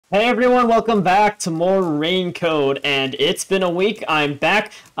Hey everyone, welcome back to more Rain Code, and it's been a week. I'm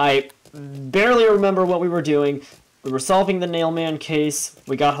back. I barely remember what we were doing. We were solving the Nailman case.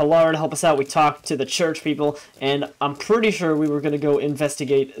 We got Halara to help us out. We talked to the church people, and I'm pretty sure we were going to go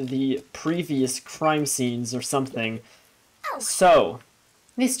investigate the previous crime scenes or something. So,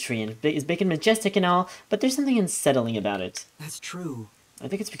 this tree is big and majestic and all, but there's something unsettling about it. That's true. I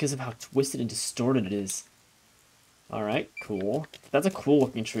think it's because of how twisted and distorted it is. Alright, cool. That's a cool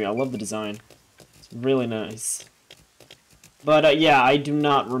looking tree. I love the design. It's really nice. But, yeah, I do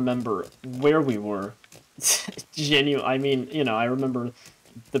not remember where we were. I mean, you know, I remember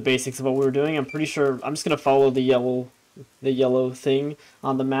the basics of what we were doing. I'm pretty sure I'm just going to follow the yellow thing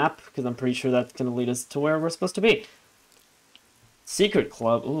on the map, because I'm pretty sure that's going to lead us to where we're supposed to be. Secret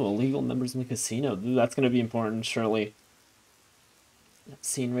club. Ooh, illegal members in the casino. Ooh, that's going to be important, surely.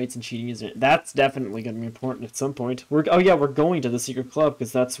 Scene rates and cheating is that's definitely going to be important at some point. We're going to the secret club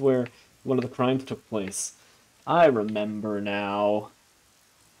because that's where one of the crimes took place. I remember now.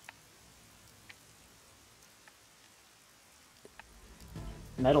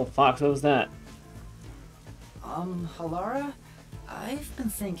 Metal Fox, what was that? Halara? I've been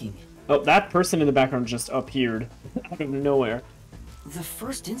thinking. Oh, that person in the background just appeared out of nowhere. The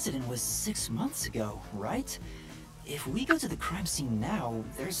first incident was 6 months ago, right? If we go to the crime scene now,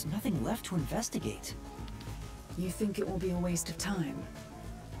 there's nothing left to investigate. You think it will be a waste of time?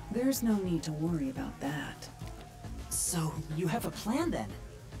 There's no need to worry about that. So, you have a plan then?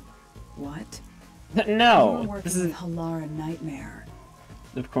 What? No! You're working This is... with Halara Nightmare.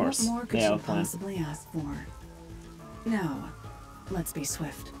 Of course. What more could yeah, you possibly ask for? Now, let's be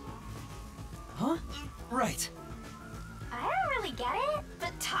swift. Huh? Right. I don't really get it,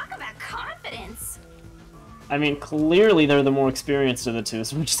 but talk about confidence. I mean, clearly they're the more experienced of the two,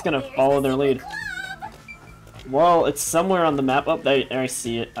 so we're just gonna follow their lead. Well, it's somewhere on the map. Oh, there, I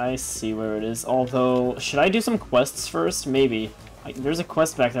see it. I see where it is. Although, should I do some quests first? Maybe. There's a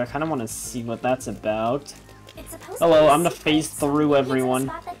quest back there. I kind of want to see what that's about. Hello, I'm gonna phase through everyone.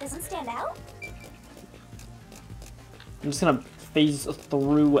 I'm just gonna phase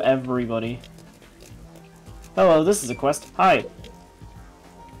through everybody. Hello, this is a quest. Hi.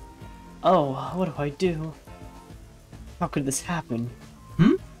 Oh, what do I do? How could this happen?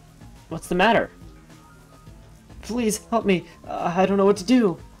 Hmm? What's the matter? Please help me. I don't know what to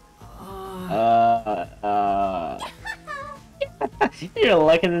do. You're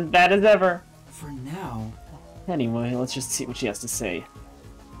looking as bad as ever. For now. Anyway, let's just see what she has to say.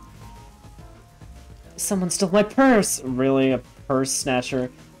 Someone stole my purse! Really? A purse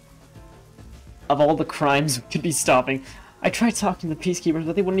snatcher? Of all the crimes we could be stopping, I tried talking to the peacekeepers,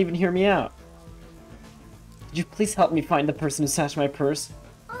 but they wouldn't even hear me out. Could you please help me find the person who snatched my purse?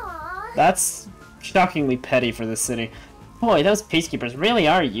 Aww. That's shockingly petty for this city. Boy, those peacekeepers really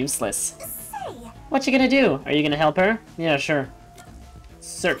are useless. Say. What you gonna do? Are you gonna help her? Yeah, sure.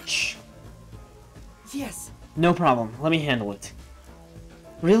 Search. Yes. No problem. Let me handle it.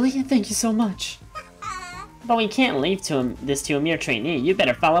 Really? Thank you so much. But we can't leave this to a mere trainee. You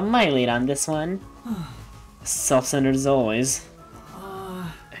better follow my lead on this one. Self-centered as always.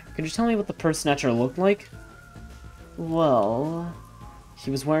 Could you tell me what the purse snatcher looked like? Well, he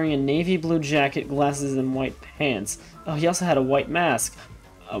was wearing a navy blue jacket, glasses, and white pants. Oh, he also had a white mask.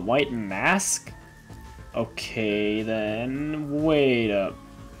 A white mask? Okay, then wait up.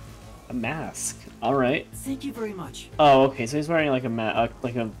 A mask. All right. Thank you very much. Oh, okay. So he's wearing like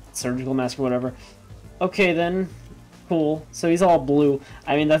a surgical mask or whatever. Okay, then. Cool. So he's all blue.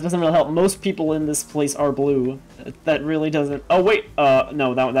 I mean, that doesn't really help. Most people in this place are blue. That really doesn't... Oh, wait.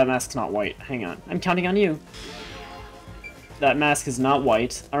 No, that mask's not white. Hang on. I'm counting on you. That mask is not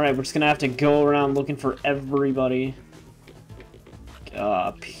white. Alright, we're just gonna have to go around looking for everybody.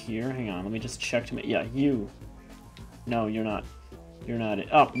 Up here. Hang on. Let me just check to make... Yeah, you. No, you're not. You're not it.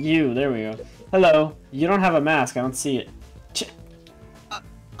 Oh, you. There we go. Hello. You don't have a mask. I don't see it.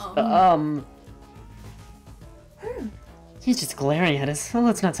 He's just glaring at us. Well,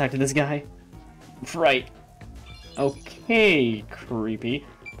 let's not talk to this guy. Right. Okay, creepy.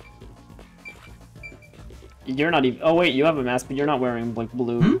 You're not even... Oh, wait, you have a mask, but you're not wearing, like,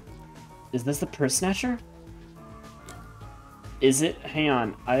 blue. Hmm? Is this the purse snatcher? Is it? Hang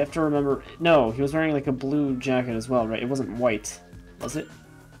on. I have to remember... No, he was wearing, like, a blue jacket as well, right? It wasn't white. Was it?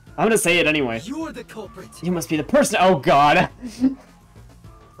 I'm gonna say it anyway. You're the culprit. You must be the person... Oh, God!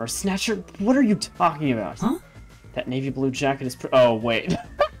 Purse snatcher? What are you talking about? Huh? That navy blue jacket is oh, wait.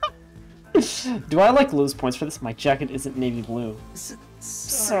 Do I, like, lose points for this? My jacket isn't navy blue.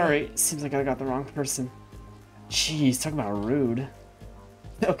 Sorry. Seems like I got the wrong person. Jeez, talk about rude.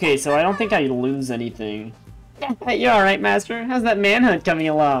 Okay, so I don't think I lose anything. You're alright, Master. How's that manhunt coming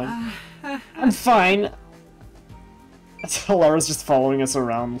along? I'm fine. Laura's just following us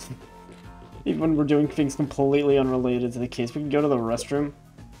around. Even when we're doing things completely unrelated to the case. We can go to the restroom.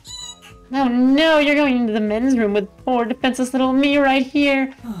 Oh no, you're going into the men's room with poor defenseless little me right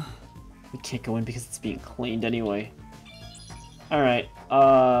here. We can't go in because it's being cleaned anyway. Alright,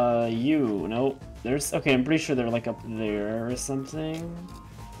 nope. Okay, I'm pretty sure they're like up there or something.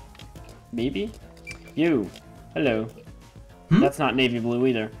 Maybe? You. Hello. That's not navy blue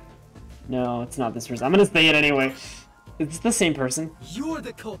either. No, it's not this person. I'm gonna say it anyway. It's the same person. You're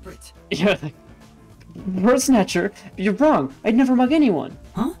the culprit. You're the purse snatcher. You're wrong. I'd never mug anyone.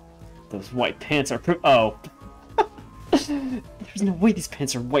 Huh? Those white pants are Oh. There's no way these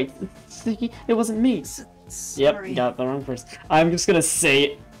pants are white. It wasn't me. Sorry. Yep, got the wrong person. I'm just gonna say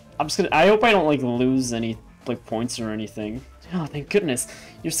it. I hope I don't, like, lose any, like, points or anything. Oh, thank goodness.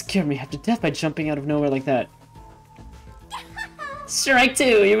 You scared me half to death by jumping out of nowhere like that. Strike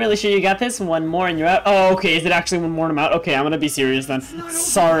two! You really sure you got this? One more and you're out? Oh, okay, is it actually one more and I'm out? Okay, I'm gonna be serious then.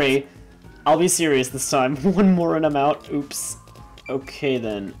 Sorry. I'll be serious this time. One more and I'm out. Oops. Okay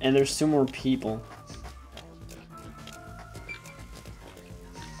then. And there's two more people.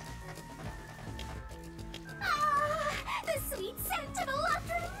 The sweet scent of a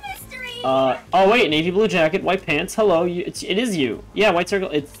loved mystery. Oh wait, navy blue jacket, white pants. Hello, it is you. Yeah, white circle.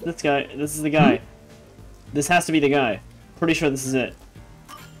 It's this guy. This is the guy. This has to be the guy. Pretty sure this is it.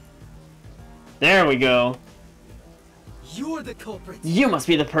 There we go. You're the culprit. You must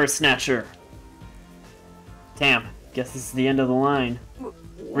be the purse snatcher. Damn. Guess this is the end of the line.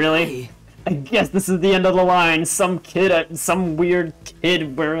 Really? I guess this is the end of the line. Some kid, some weird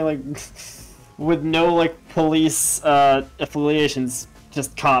kid wearing like with no like police affiliations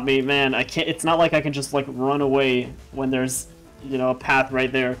just caught me. Man, I can't. It's not like I can just like run away when there's, you know, a path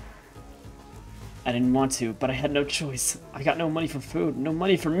right there. I didn't want to, but I had no choice. I got no money for food, no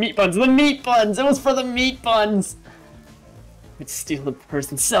money for meat buns. The meat buns! It was for the meat buns! I'd steal the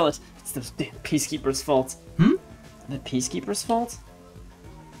purse and sell it. It's those damn peacekeepers' fault. The peacekeepers' fault?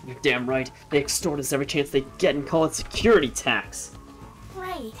 You're damn right. They extort us every chance they get and call it security tax.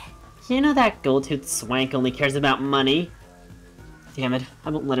 Right. You know that gold-toothed swank only cares about money? Damn it, I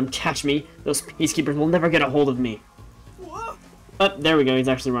won't let him catch me. Those peacekeepers will never get a hold of me. Whoa. Oh, there we go, he's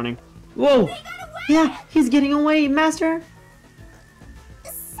actually running. Whoa! Yeah, he's getting away, Master!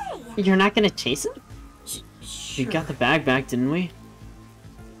 Say. You're not gonna chase him? Sure. We got the bag back, didn't we?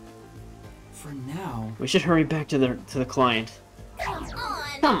 For now. We should hurry back to the client. Come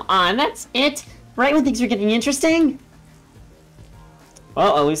on. Come on, that's it? Right when things are getting interesting?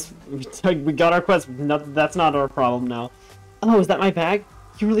 Well, at least we got our quest. No, that's not our problem now. Oh, is that my bag?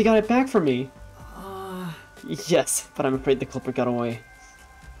 You really got it back for me. Yes, but I'm afraid the culprit got away.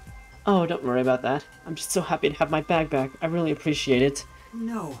 Oh, don't worry about that. I'm just so happy to have my bag back. I really appreciate it.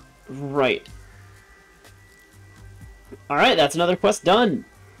 No. Right. Alright, that's another quest done.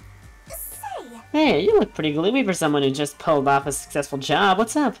 Say. Hey, you look pretty gloomy for someone who just pulled off a successful job.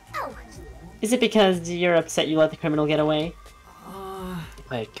 What's up? Oh. Is it because you're upset you let the criminal get away?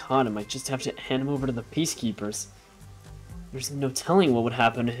 If I had caught him, I'd just have to hand him over to the peacekeepers. There's no telling what would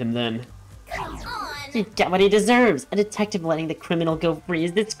happen to him then. Come on. He got what he deserves! A detective letting the criminal go free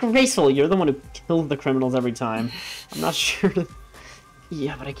is disgraceful! You're the one who kills the criminals every time. I'm not sure.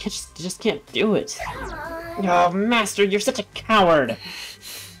 Yeah, but I just can't do it. Oh, Master, you're such a coward!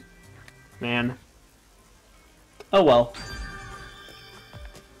 Man. Oh well.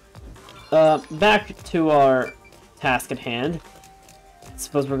 Back to our task at hand.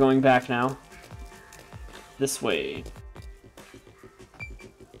 Suppose we're going back now. This way.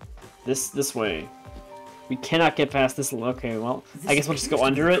 This way. We cannot get past this. Okay, well, I guess we'll just go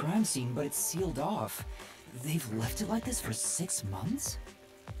under it. Crime scene, but it's sealed off. They've left it like this for 6 months?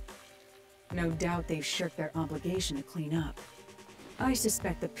 No doubt they've shirked their obligation to clean up. I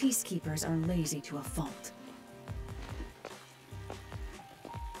suspect the peacekeepers are lazy to a fault.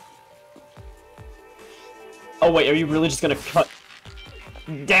 Oh wait, are you really just gonna cut?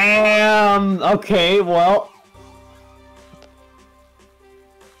 Damn! Okay, well...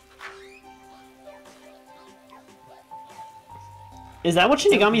 Is that what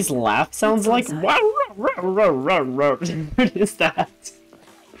Shinigami's laugh sounds like? What is that?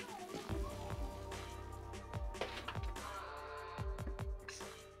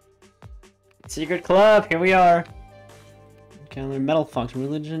 Secret club, here we are. Calendar, Metal Fox,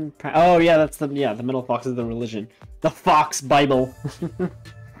 religion. Oh yeah, that's the Metal Fox is the religion. The Fox Bible.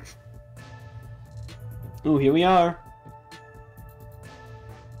 Ooh, here we are.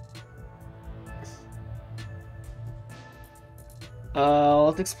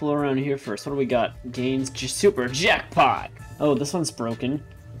 Let's explore around here first. What do we got? Gains super jackpot! Oh, this one's broken.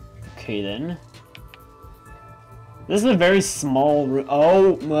 Okay, then. This is a very small room.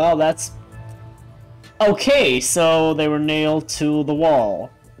 Oh, well, that's... Okay, so they were nailed to the wall.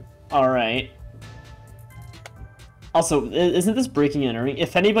 Alright. Also, isn't this breaking and entering?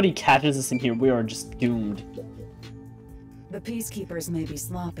 If anybody catches us in here, we are just doomed. The peacekeepers may be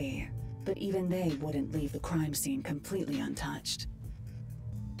sloppy, but even they wouldn't leave the crime scene completely untouched.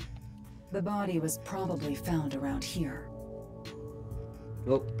 The body was probably found around here.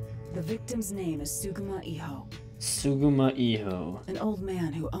 Oh. The victim's name is Suguma Iho. Suguma Iho. An old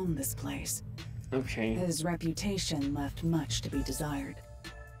man who owned this place. Okay. His reputation left much to be desired.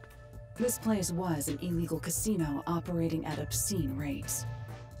 This place was an illegal casino operating at obscene rates.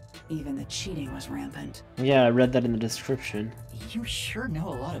 Even the cheating was rampant. Yeah, I read that in the description. You sure know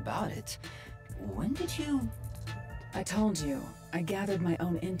a lot about it. When did you... I told you, I gathered my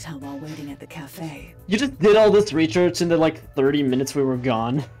own intel while waiting at the cafe. You just did all this research in the, like, 30 minutes we were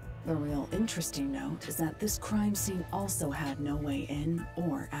gone. The real interesting note is that this crime scene also had no way in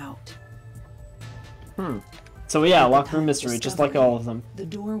or out. So yeah, locked room mystery, just like all of them. The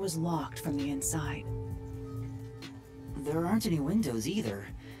door was locked from the inside. There aren't any windows either,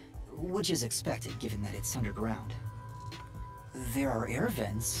 which is expected given that it's underground. There are air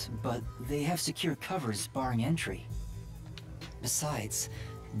vents, but they have secure covers barring entry. Besides,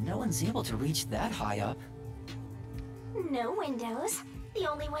 no one's able to reach that high up. No windows. The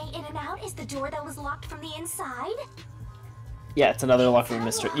only way in and out is the door that was locked from the inside. Yeah, it's another locked room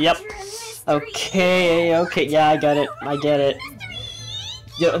mystery. Yep. Okay, yeah, I got it. I get it.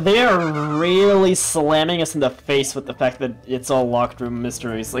 Yeah, they are really slamming us in the face with the fact that it's all locked room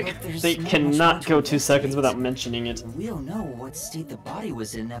mysteries. Like, they cannot go 2 seconds without mentioning it. We don't know what state the body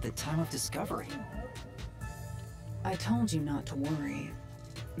was in at the time of discovery. I told you not to worry.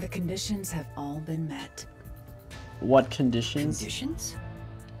 The conditions have all been met. What conditions? Conditions?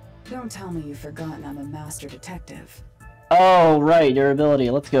 Don't tell me you've forgotten I'm a master detective. Oh, right, your ability.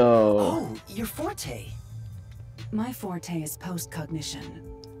 Let's go. Oh, your forte. My forte is post-cognition,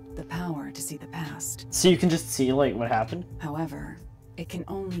 the power to see the past. So you can just see, like, what happened? However, it can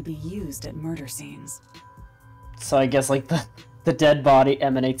only be used at murder scenes. So I guess, like, the dead body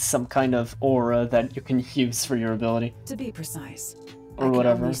emanates some kind of aura that you can use for your ability. To be precise, Or I can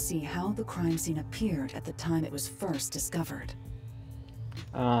whatever. only see how the crime scene appeared at the time it was first discovered.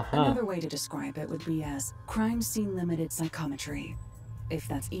 Another way to describe it would be as crime scene limited psychometry, if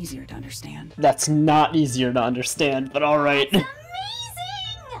that's easier to understand. That's not easier to understand, but alright. Amazing!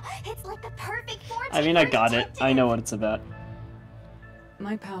 It's like the perfect forte. I mean, I got it. I know what it's about.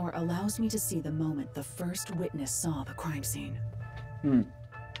 My power allows me to see the moment the first witness saw the crime scene.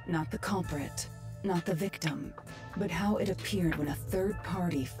 Not the culprit, not the victim, but how it appeared when a third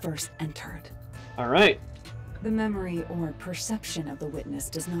party first entered. Alright. The memory or perception of the witness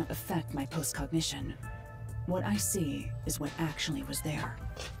does not affect my postcognition. What I see is what actually was there.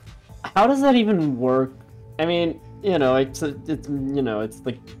 How does that even work? I mean, you know, it's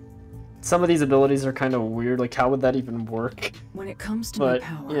like some of these abilities are kind of weird. Like, how would that even work? When it comes to But my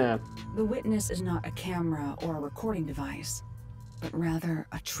power, yeah, the witness is not a camera or a recording device, but rather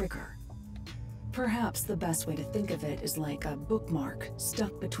a trigger. Perhaps the best way to think of it is like a bookmark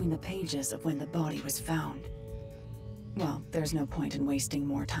stuck between the pages of when the body was found. Well, there's no point in wasting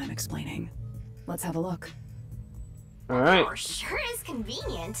more time explaining. Let's have a look. all right. Oh, sure is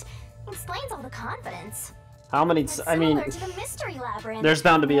convenient. Explains all the confidence. How many? It's I mean, similar to the mystery labyrinth, there's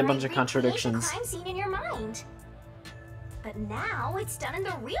bound to be a where bunch I of recreate contradictions. The crime scene in your mind. But now it's done in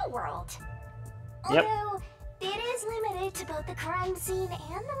the real world. Yep. Although it is limited to both the crime scene and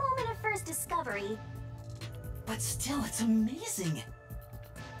the moment of first discovery. But still, it's amazing.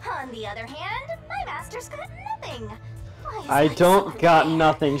 On the other hand, my master's got nothing. Why is I that don't so got bad?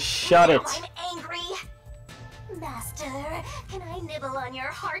 nothing. Shut Now it. I'm angry. Master, can I nibble on your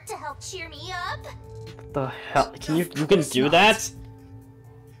heart to help cheer me up? The hell? Can you can do that?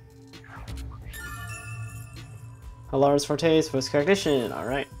 Alarms fortes, post cognition. All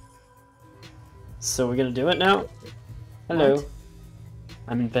right. So we're gonna do it now. Hello. What?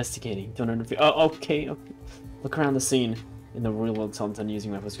 I'm investigating. Don't interfere. Oh, okay. Look around the scene in the real world until I'm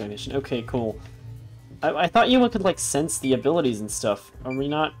using my post cognition. Okay, cool. I thought you could like sense the abilities and stuff. Are we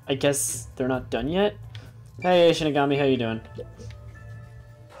not? I guess they're not done yet. Hey, Shinigami, how you doing?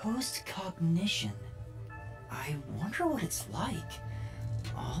 Post-cognition. I wonder what it's like.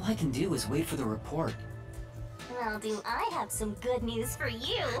 All I can do is wait for the report. Well, do I have some good news for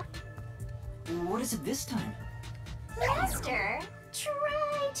you? What is it this time? Master,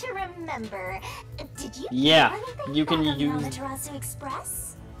 try to remember. Did you Yeah, do anything you can back on the use- Amaterasu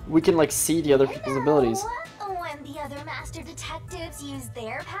Express? We can like see the other people's abilities. When the other master detectives use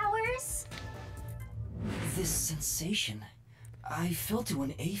their powers? This sensation. I felt it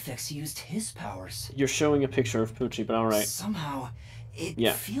when Aphex used his powers. You're showing a picture of Poochie, but alright. Somehow, it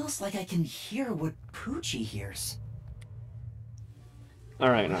Yeah. feels like I can hear what Poochie hears.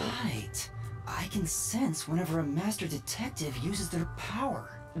 Alright, Right. I can sense whenever a master detective uses their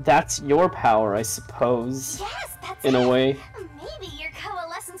power. That's your power, I suppose. Yes, that's In it. a way. Maybe your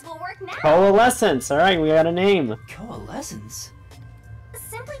coalescence will work now. Coalescence! Alright, we got a name. Coalescence?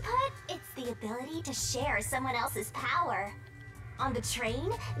 Simply put, it's the ability to share someone else's power. On the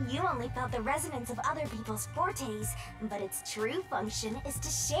train, you only felt the resonance of other people's fortes, but its true function is to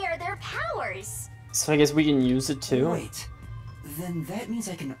share their powers. So I guess we can use it too? Wait, then that means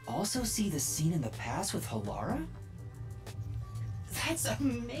I can also see the scene in the past with Halara? That's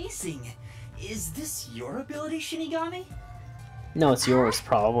amazing! Is this your ability, Shinigami? No, it's yours,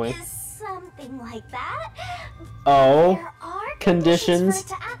 probably. Something like that. Oh, There are conditions. for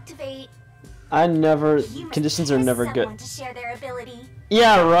it to activate. I never... You must Conditions are kiss never someone good. to share their ability.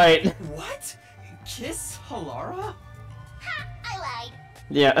 Yeah, right. What? Kiss Halara? Ha! I lied.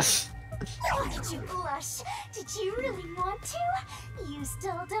 Yeah. Why did you blush? Did you really want to? You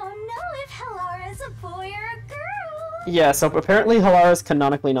still don't know if Halara is a boy or a girl. Yeah, so apparently Halara is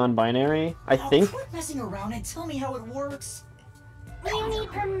canonically non-binary, I think. Quit messing around and tell me how it works. You need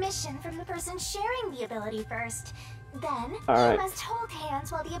permission from the person sharing the ability first. Then, Alright. you must hold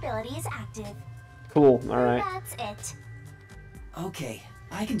hands while the ability is active. Cool, alright. That's it. Okay,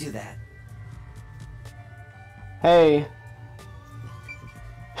 I can do that. Hey.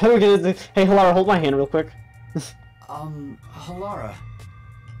 Hey, Halara, hold my hand real quick. Halara.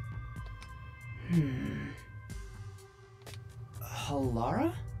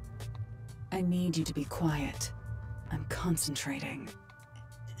 Halara? I need you to be quiet. I'm concentrating.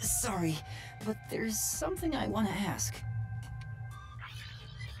 Sorry, but there's something I want to ask.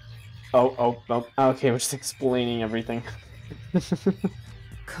 Oh, okay, we're just explaining everything.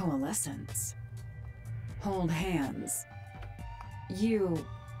 Coalescence. Hold hands. You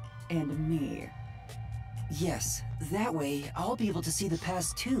and me. Yes, that way I'll be able to see the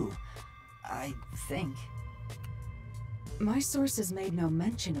past too. I think. My sources made no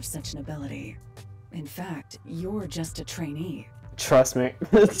mention of such an ability. In fact, you're just a trainee. Trust me.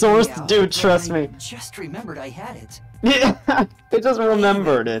 Source, Yeah, dude, but trust I me. just remembered I had it. Yeah, it just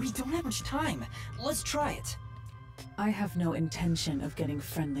remembered Anyway, it. We don't have much time. Let's try it. I have no intention of getting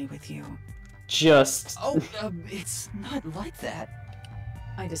friendly with you. Just... Oh, it's not like that.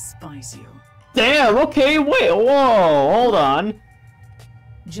 I despise you. Damn, okay, wait, whoa, hold on.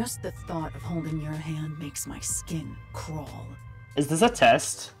 Just the thought of holding your hand makes my skin crawl. Is this a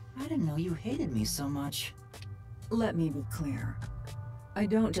test? I didn't know you hated me so much. Let me be clear. I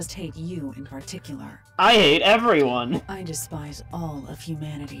don't just hate you in particular. I hate everyone. I despise all of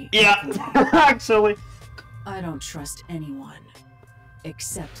humanity. Yeah, equally. actually. I don't trust anyone.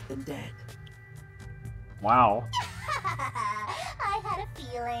 Except the dead. Wow. I had a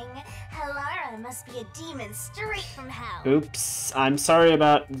feeling. Halara must be a demon straight from hell. Oops, I'm sorry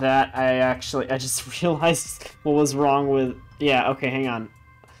about that. I just realized what was wrong with... Yeah, okay, hang on.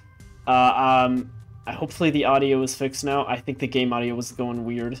 Hopefully the audio is fixed now. I think the game audio was going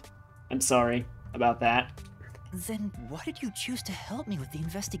weird. I'm sorry about that. Then why did you choose to help me with the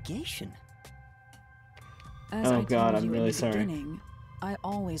investigation? As Oh I God, told I'm you really in the sorry. beginning, I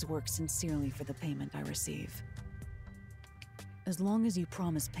always work sincerely for the payment I receive. As long as you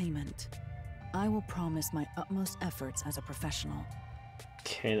promise payment, I will promise my utmost efforts as a professional.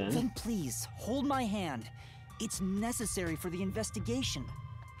 Okay, then. Then please, hold my hand. It's necessary for the investigation.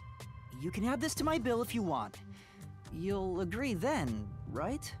 You can add this to my bill if you want. You'll agree then,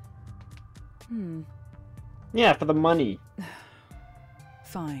 right? Yeah, for the money.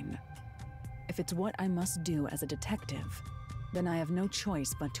 Fine. If it's what I must do as a detective, then I have no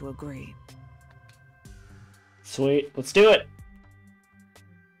choice but to agree. Sweet, let's do it.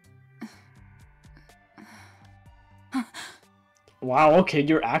 Wow, okay,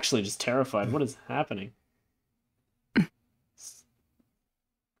 you're actually just terrified. What is happening?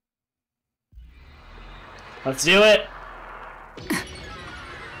 Let's do it!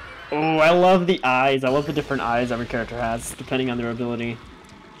 Oh, I love the eyes. I love the different eyes every character has, depending on their ability.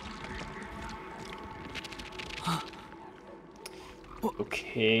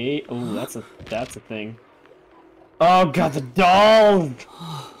 Okay. Oh, that's a thing. Oh god, the doll!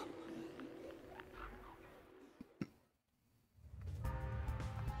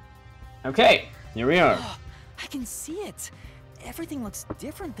 Okay, here we are. I can see it. Everything looks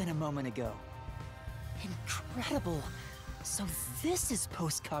different than a moment ago. Incredible. So this is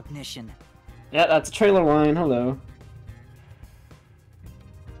post-cognition. Yeah, that's a trailer line. Hello.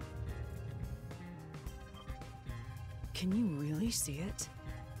 Can you really see it?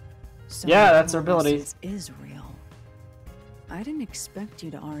 So Yeah, that's her ability. coalescence is real. I didn't expect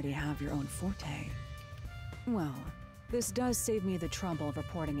you to already have your own forte. Well, this does save me the trouble of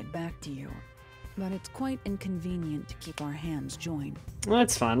reporting it back to you, but it's quite inconvenient to keep our hands joined. Well,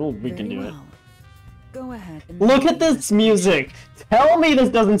 that's fine. We can do it. Go ahead and Look at this music! Tell me this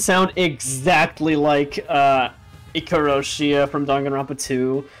doesn't sound exactly like Ikaroshia from Danganronpa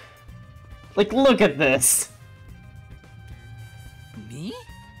 2. Like, look at this! Me?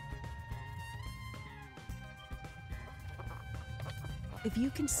 If you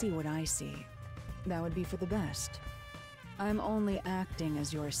can see what I see, that would be for the best. I'm only acting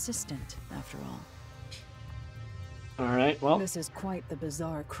as your assistant, after all. Alright, well. This is quite the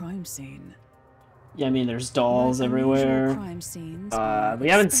bizarre crime scene. Yeah, I mean, there's dolls Like unusual everywhere. crime scenes We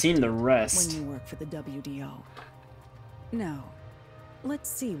haven't seen the rest. when you work for the WDO. Now, let's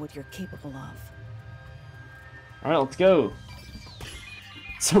see what you're capable of. Alright, let's go.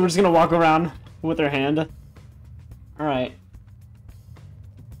 So we're just gonna walk around with our hand. Alright.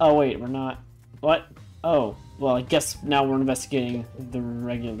 Oh, wait, we're not. What? Oh, well, I guess now we're investigating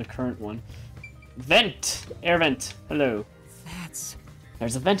the current one. Vent! Air vent. Hello. That's...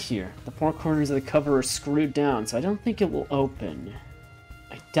 There's a vent here. The four corners of the cover are screwed down, so I don't think it will open.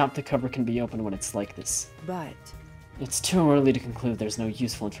 I doubt the cover can be opened when it's like this. But It's too early to conclude there's no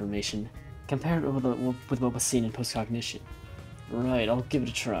useful information. Compare it with what was seen in postcognition. Right, I'll give it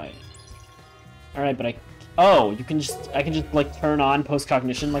a try. Alright, but oh, I can just, like, turn on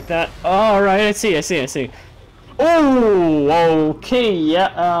postcognition like that? Oh, alright, I see. Oh, okay, yeah,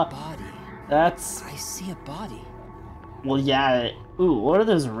 body. that's... I see a body. Well, yeah, ooh, what are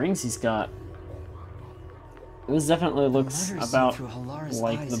those rings he's got? This definitely looks Murder scene about through Halara's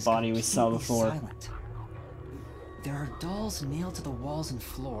like eyes the is body we saw completely before. silent. There are dolls nailed to the walls and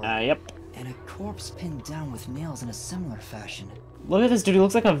floor, Yep. and a corpse pinned down with nails in a similar fashion. Look at this dude, he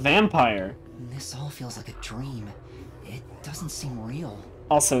looks like a vampire. This all feels like a dream. It doesn't seem real.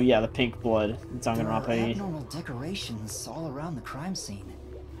 Also, yeah, the pink blood. It's There are Danganronpa. abnormal decorations all around the crime scene.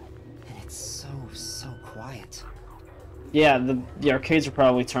 And it's so quiet. Yeah, the arcades are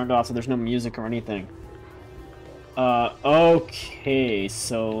probably turned off, so there's no music or anything. Okay,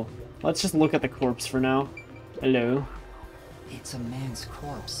 so let's just look at the corpse for now. Hello. It's a man's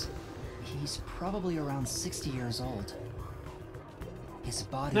corpse. He's probably around 60 years old. His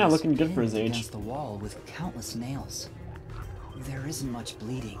body Yeah, is looking good for his pinned age. against the wall with countless nails. There isn't much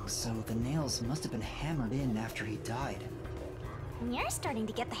bleeding, so the nails must have been hammered in after he died. You're starting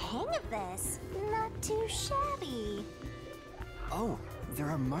to get the hang of this. Not too shabby. Oh, there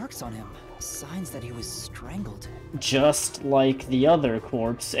are marks on him. Signs that he was strangled. Just like the other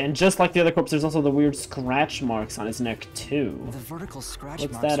corpse, and just like the other corpse, there's also the weird scratch marks on his neck, too. The vertical scratch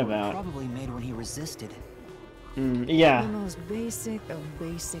What's marks that were about? probably made when he resisted. Yeah. the most basic of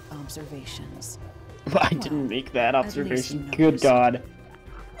basic observations. I didn't make that at least you observation. Good noticed. God.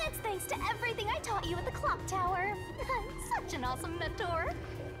 That's thanks to everything I taught you at the clock tower. I'm such an awesome mentor.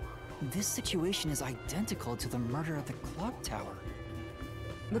 This situation is identical to the murder at the clock tower.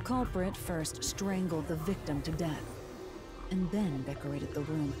 The culprit first strangled the victim to death, and then decorated the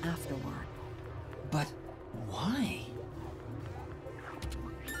room afterward. But why?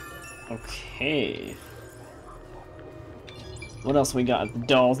 Okay. What else we got? The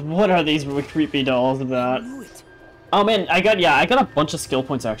dolls. What are these really creepy dolls I about? knew it. Oh man, I got a bunch of skill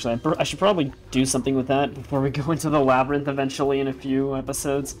points actually. I should probably do something with that before we go into the labyrinth eventually in a few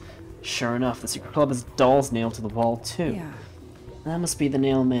episodes. Sure enough, the secret club has dolls nailed to the wall too. Yeah, That must be the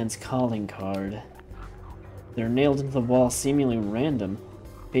nail man's calling card. They're nailed into the wall seemingly random,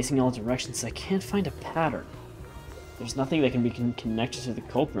 facing all directions. I can't find a pattern. There's nothing that can be connected to the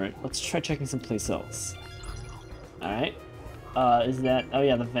culprit. Let's try checking someplace else. Alright. Is that... Oh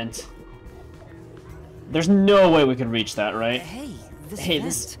yeah, the vent. There's no way we could reach that, right? Hey, this Hey, vent.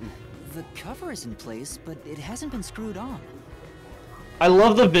 this- The cover is in place, but it hasn't been screwed on. I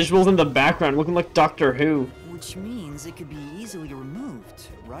love the visuals in the background, looking like Doctor Who. Which means it could be easily removed,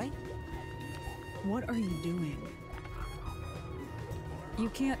 right? what are you doing? You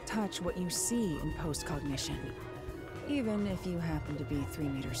can't touch what you see in postcognition, even if you happen to be 3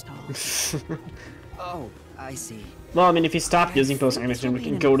 meters tall. Oh, I see. Well, I mean, if you stop I using think post-animation, this we will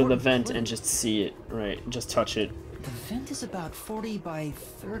can be go an to the important vent and clue. just see it, right? Just touch it. The vent is about 40 by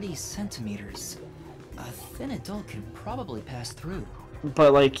 30 centimeters. A thin adult can probably pass through.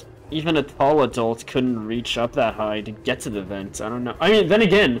 But, like, even a tall adult couldn't reach up that high to get to the vent. I don't know. I mean, then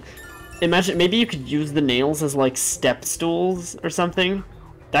again, imagine maybe you could use the nails as like step stools or something.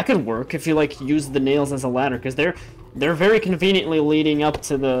 That could work if you like use the nails as a ladder, because they're very conveniently leading up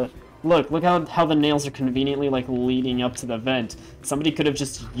to the. Look how the nails are conveniently like leading up to the vent. Somebody could have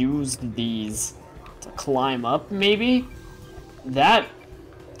just used these to climb up, maybe. That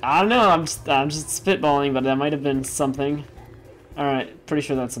I don't know. I'm just spitballing, but that might have been something. All right, pretty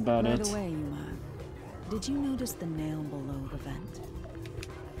sure that's about it. By the way, Yuma, did you notice the nail below the vent?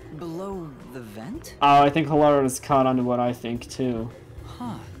 Below the vent? Oh, I think Halara's caught on to what I think too.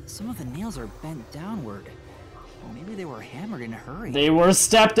 Huh, some of the nails are bent downward. Maybe they were hammered in a hurry. They were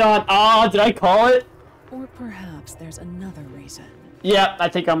stepped on. Ah, did I call it? Or perhaps there's another reason. Yeah, I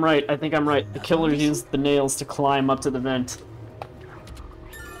think I'm right. The killer used the nails to climb up to the vent.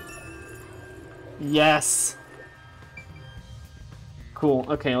 Yes. Cool.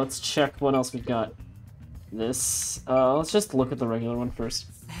 Okay, let's check what else we've got. This. Let's just look at the regular one first.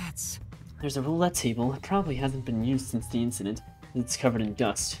 There's a roulette table. It probably hasn't been used since the incident. It's covered in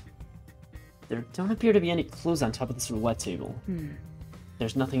dust. There don't appear to be any clues on top of this roulette table.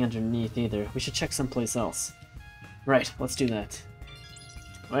 There's nothing underneath either. We should check someplace else. Right, let's do that.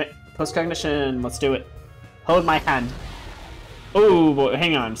 Wait, post-cognition. Let's do it. Hold my hand. Oh, boy,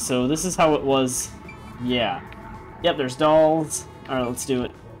 hang on. So this is how it was. Yeah. Yep, there's dolls. Alright, let's do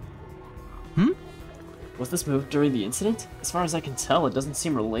it. Was this moved during the incident? As far as I can tell, it doesn't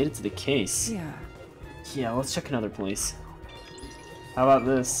seem related to the case. Yeah. Yeah, let's check another place. How about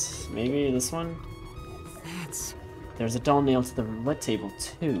this? Maybe this one? There's a doll nailed to the roulette table,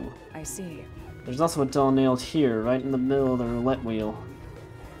 too. I see. There's also a doll nailed here, right in the middle of the roulette wheel.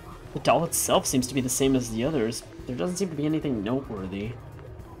 The doll itself seems to be the same as the others. There doesn't seem to be anything noteworthy.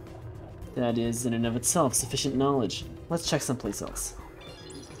 That is, in and of itself, sufficient knowledge. Let's check someplace else.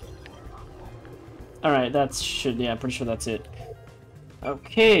 Alright, yeah, pretty sure that's it.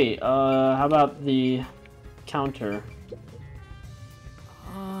 Okay, how about the counter?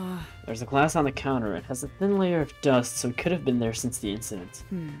 There's a glass on the counter. It has a thin layer of dust, so it could have been there since the incident.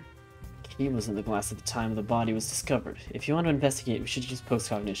 Key was in the glass at the time the body was discovered. If you want to investigate, we should use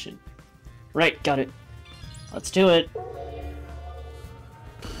post-cognition. Right, got it. Let's do it.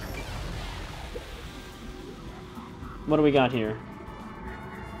 What do we got here?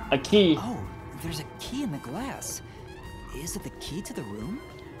 A key. Oh, there's a key in the glass. Is it the key to the room?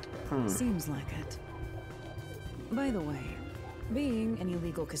 Seems like it. By the way, being an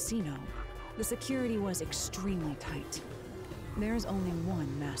illegal casino, the security was extremely tight. There's only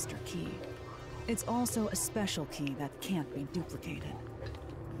one master key. It's also a special key that can't be duplicated.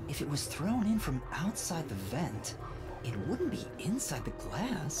 If it was thrown in from outside the vent, it wouldn't be inside the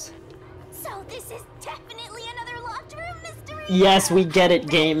glass. So this is definitely another locked room mystery. Yes, we get it,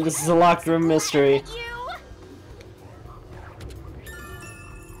 game. This is a locked room mystery.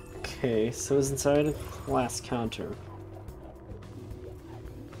 Okay, so it's inside a glass counter.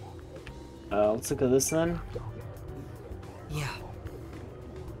 Let's look at this then. Yeah.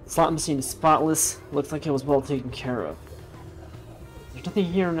 Slot machine is spotless. Looks like it was well taken care of. There's nothing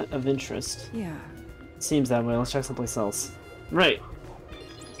here of interest. Yeah. Seems that way. Let's check someplace else. Right.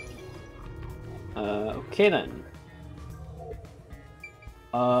 Okay then.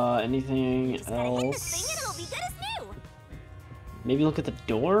 Anything else? Maybe look at the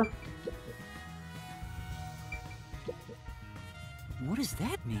door? What does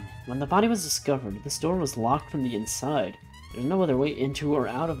that mean? When the body was discovered, this door was locked from the inside. There's no other way into or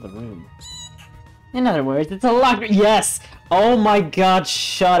out of the room. In other words, it's a locked. Yes! Oh my god,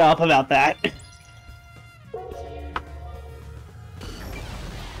 shut up about that.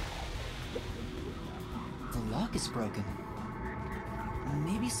 The lock is broken.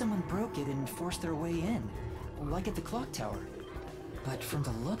 Maybe someone broke it and forced their way in, like at the clock tower. But from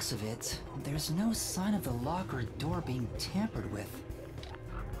the looks of it, there's no sign of the lock or door being tampered with.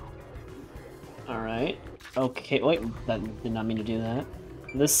 Alright. Okay, wait, that did not mean to do that.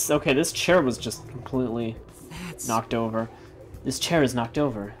 This chair was just completely knocked over. This chair is knocked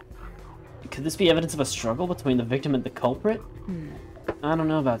over. Could this be evidence of a struggle between the victim and the culprit? I don't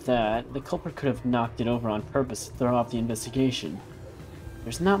know about that. The culprit could have knocked it over on purpose to throw off the investigation.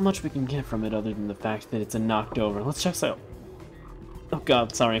 There's not much we can get from it other than the fact that it's a knocked over. Let's check so. Oh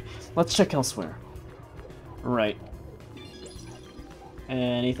god, sorry. Let's check elsewhere. Right.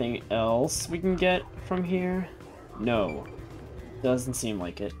 Anything else we can get from here? No. Doesn't seem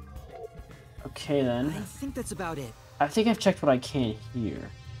like it. Okay then. I think that's about it. I think I've checked what I can here.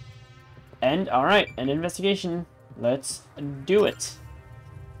 And, alright, an investigation. Let's do it.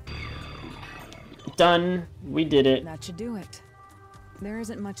 Done. We did it. That should do it. There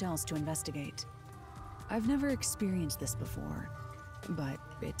isn't much else to investigate. I've never experienced this before, but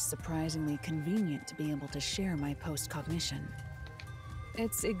it's surprisingly convenient to be able to share my post-cognition.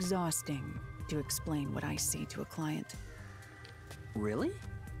 It's exhausting to explain what I see to a client. Really?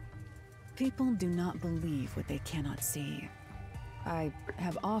 People do not believe what they cannot see. I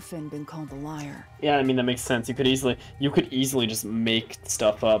have often been called a liar. Yeah, I mean, that makes sense. You could easily just make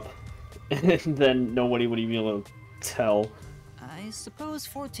stuff up, and then nobody would even be able to tell. I suppose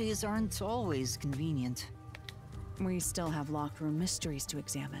fortes aren't always convenient. We still have locked room mysteries to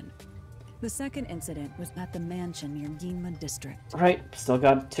examine. The second incident was at the mansion near Ginma district. Right, still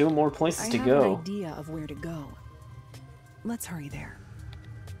got 2 more places to I have go. an idea of where to go. Let's hurry there.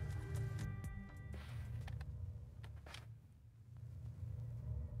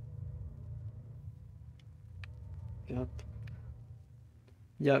 Yep.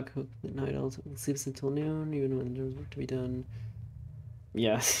 Yeah, at night also sleeps until noon, even when there's work to be done.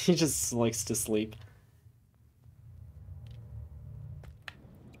 Yeah, he just likes to sleep.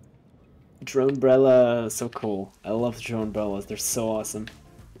 Drone umbrella, so cool. I love the drone umbrellas, they're so awesome.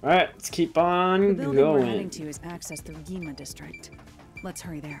 Alright, let's keep on The building we're heading going. to is accessed through Ginma district. Let's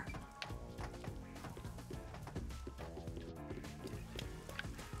hurry there.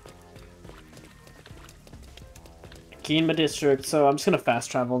 Ginma district, so I'm just gonna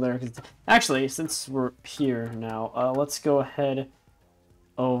fast travel there. Actually, since we're here now, let's go ahead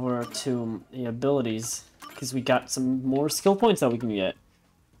over to the abilities, because we got some more skill points that we can get.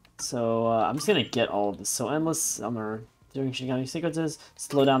 So I'm just gonna get all of this. So endless summer during Shinigami sequences,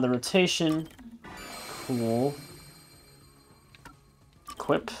 slow down the rotation. Cool.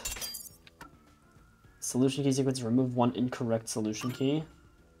 Equip. Solution key sequence, remove 1 incorrect solution key.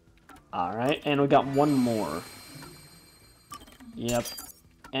 Alright, and we got 1 more. Yep.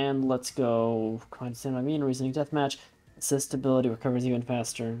 And let's go. Combine stand by me and reasoning deathmatch. Assist ability recovers even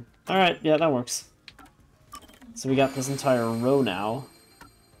faster. Alright, yeah, that works. So we got this entire row now.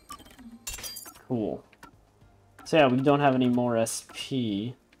 Cool. So yeah, we don't have any more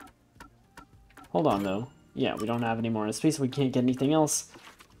SP. Hold on though. Yeah, we don't have any more SP, so we can't get anything else.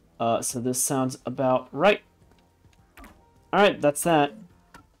 So this sounds about right. Alright, that's that.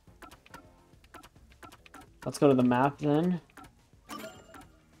 Let's go to the map then.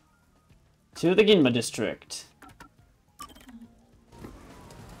 To the Ginma district.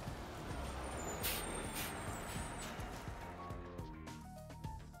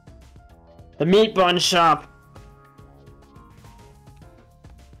 The meat bun shop.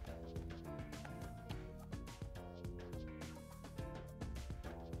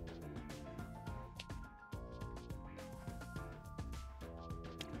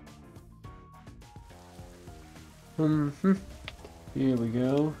 Here we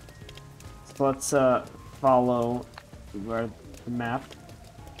go. So let's follow where the map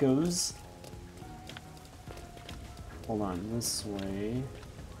goes. Hold on, this way.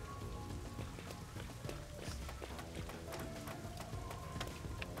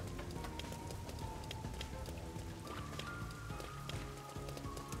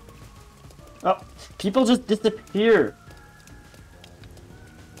 Oh, people just disappear.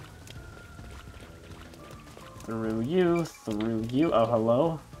 Through you. Oh,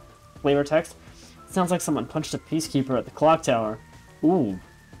 hello. Flavor text. Sounds like someone punched a peacekeeper at the clock tower. Ooh.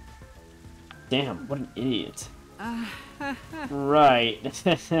 Damn, what an idiot. Right.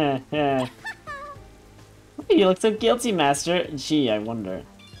 You look so guilty, Master. Gee, I wonder.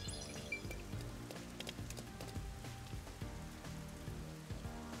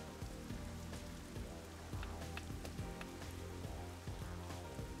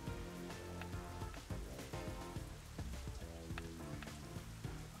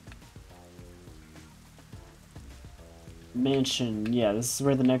 Mansion. Yeah, this is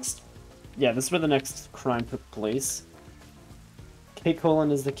where the next... Yeah, this is where the next crime took place. K: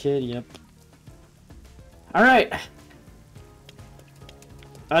 is the kid, yep. Alright!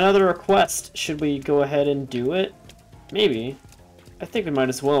 Another request. Should we go ahead and do it? Maybe. I think we might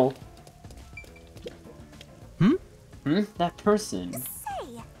as well. That person.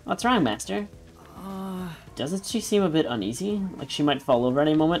 Say, What's wrong, Master? Doesn't she seem a bit uneasy? Like she might fall over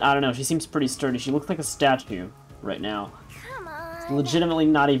any moment? I don't know, she seems pretty sturdy. She looks like a statue right now. come on. Legitimately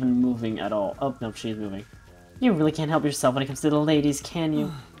not even moving at all. Oh, no, she's moving. You really can't help yourself when it comes to the ladies, can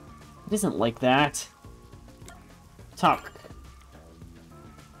you? It isn't like that. Talk.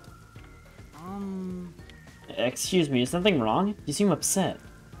 Excuse me, is something wrong? You seem upset.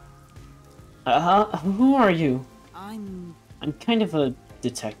 Who are you? I'm kind of a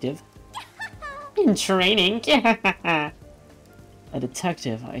detective. In training? A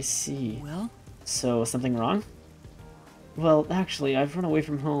detective, I see. Well? So, something wrong? Well, actually, I've run away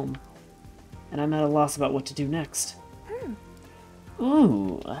from home, and I'm at a loss about what to do next.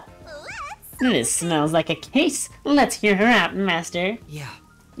 Ooh. This smells like a case. Let's hear her out, Master.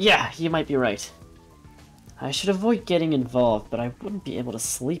 Yeah, You might be right. I should avoid getting involved, but I wouldn't be able to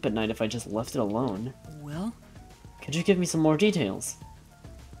sleep at night if I just left it alone. well, Could you give me some more details?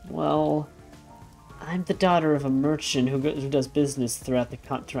 Well, I'm the daughter of a merchant who does business throughout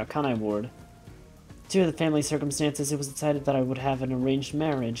Kanai Ward. Due to the family circumstances, it was decided that I would have an arranged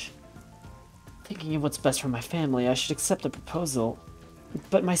marriage. Thinking of what's best for my family, I should accept the proposal.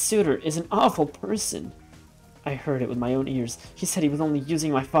 But my suitor is an awful person. I heard it with my own ears. He said he was only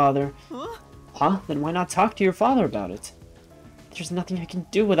using my father. Huh? Then why not talk to your father about it? There's nothing I can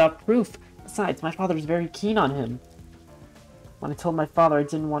do without proof. Besides, my father is very keen on him. When I told my father I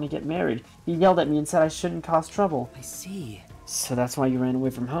didn't want to get married, he yelled at me and said I shouldn't cause trouble. I see. So that's why you ran away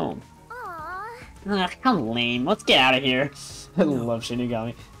from home. Aww. Ugh, how lame. Let's get out of here. I love Shinigami.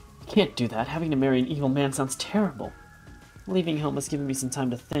 You can't do that. Having to marry an evil man sounds terrible. Leaving home has given me some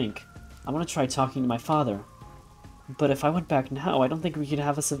time to think. I want to try talking to my father. But if I went back now, I don't think we could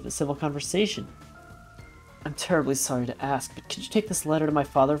have a civil conversation. I'm terribly sorry to ask, but could you take this letter to my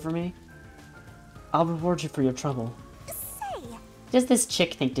father for me? I'll reward you for your trouble. Say, Does this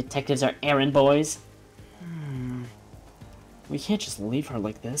chick think detectives are errand boys? We can't just leave her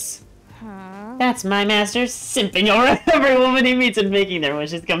like this. That's my master, simping over every woman he meets and making their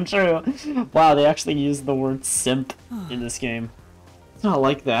wishes come true. Wow, they actually use the word simp in this game. It's not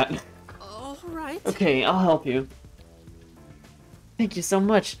like that. Alright. Okay, I'll help you. Thank you so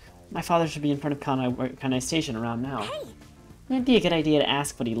much. My father should be in front of Kanai Station around now. hey, It'd be a good idea to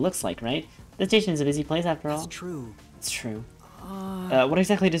ask what he looks like, right? The station's a busy place after all. That's true. It's true. What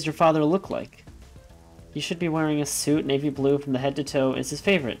exactly does your father look like? He should be wearing a suit, navy blue from the head to toe. It's his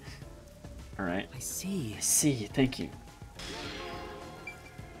favorite. Alright. I see. I see, thank you.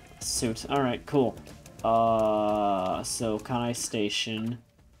 Suit. Alright, cool. So Kanai Station.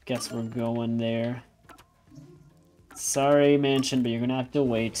 Guess we're going there. Sorry, Mansion, but you're gonna have to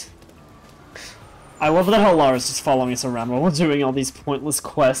wait. I love that how Lara's just following us around while we're doing all these pointless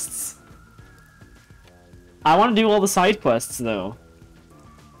quests. I want to do all the side quests, though.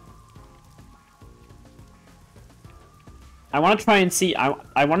 I want to try and see...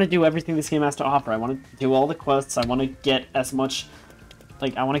 I want to do everything this game has to offer. I want to do all the quests. I want to get as much...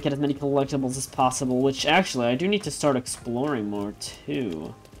 Like, I want to get as many collectibles as possible, which, actually, I do need to start exploring more,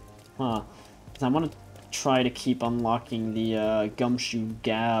 too. Huh. 'Cause I want to try to keep unlocking the, Gumshoe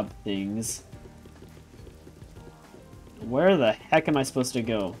Gab things. Where the heck am I supposed to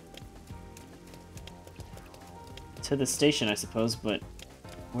go? To the station, I suppose, but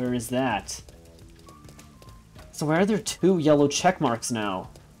where is that? So why are there 2 yellow check marks now?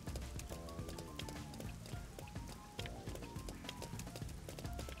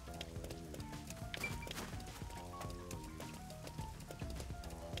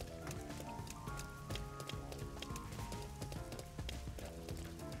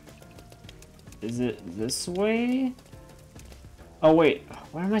 Is it this way? Oh wait,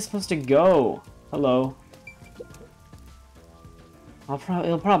 where am I supposed to go? Hello.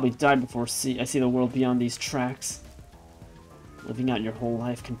 It'll probably die before I see the world beyond these tracks. Living out your whole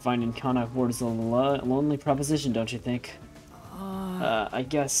life confined in Kanai Ward is a lonely proposition, don't you think? I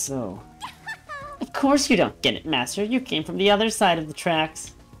guess so. Of course you don't get it, Master. You came from the other side of the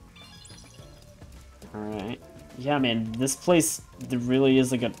tracks. Alright. Yeah, man, this place really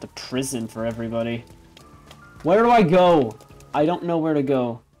is like the prison for everybody. Where do I go? I don't know where to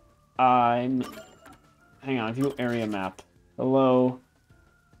go. Hang on, view area map. Hello?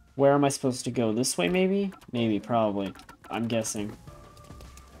 Where am I supposed to go? This way, maybe? Maybe, probably. I'm guessing.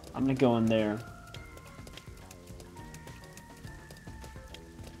 I'm gonna go in there.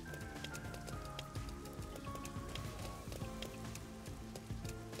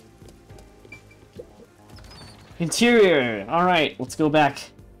 Interior! Alright, let's go back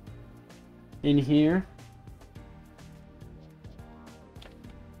in here.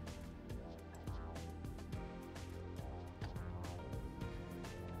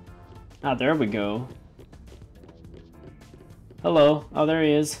 Ah, there we go. Hello. Oh, there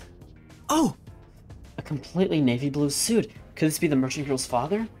he is. Oh! A completely navy blue suit. Could this be the merchant girl's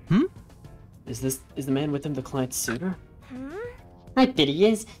father? Is the man with him the client's suitor? I bet he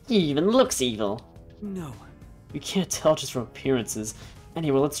is. He even looks evil. No. You can't tell just from appearances.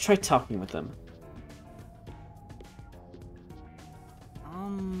 Anyway, let's try talking with him.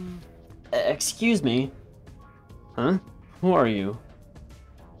 Excuse me? Huh? Who are you?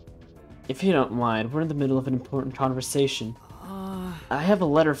 If you don't mind, we're in the middle of an important conversation. I have a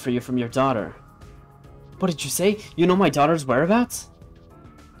letter for you from your daughter. What did you say? You know my daughter's whereabouts?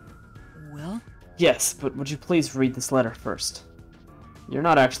 Well? Yes, but would you please read this letter first? You're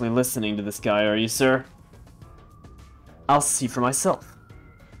not actually listening to this guy, are you, sir? I'll see for myself.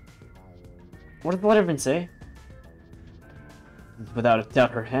 What did the letter even say? Without a doubt,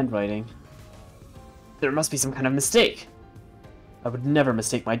 her handwriting. There must be some kind of mistake. I would never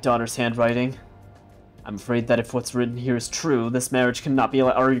mistake my daughter's handwriting. I'm afraid that if what's written here is true, this marriage cannot be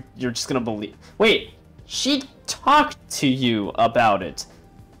allowed, or you're just gonna believe. Wait, she talked to you about it.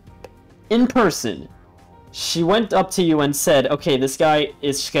 In person. She went up to you and said, okay, this guy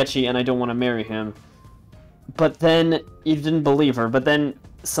is sketchy and I don't want to marry him. But then you didn't believe her. But then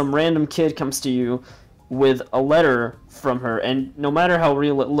some random kid comes to you with a letter from her, and no matter how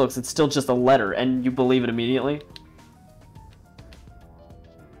real it looks, it's still just a letter, and you believe it immediately?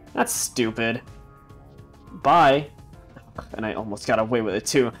 That's stupid. Bye. And I almost got away with it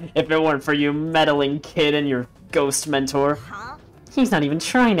too, if it weren't for you meddling kid and your ghost mentor. Huh? He's not even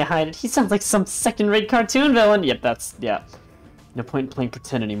trying to hide it. He sounds like some second-rate cartoon villain. Yep, yeah. No point in playing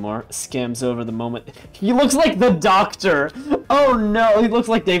pretend anymore. Scams over the moment. He looks like the Doctor. Oh no, he looks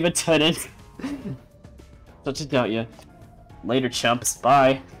like David Tennant. Such a doubt ya. Later, chumps.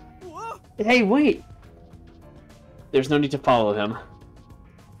 Bye. Hey, wait. There's no need to follow him.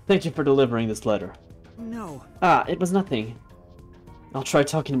 Thank you for delivering this letter. No. Ah, it was nothing. I'll try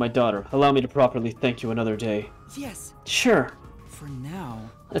talking to my daughter. Allow me to properly thank you another day. Yes. Sure. For now.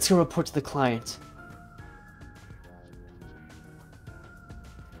 Let's go report to the client.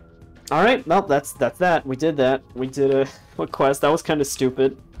 Alright, well, that's that. We did that. We did a quest. That was kind of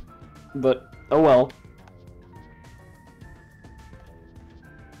stupid. But, oh well.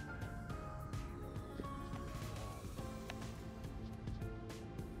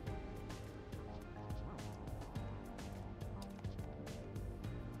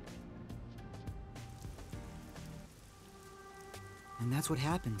 And that's what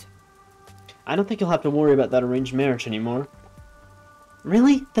happened. I don't think you'll have to worry about that arranged marriage anymore.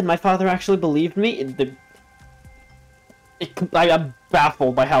 Really? Then my father actually believed me? I'm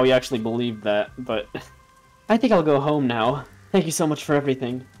baffled by how he actually believed that, but I think I'll go home now. Thank you so much for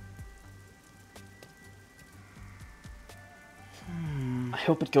everything. I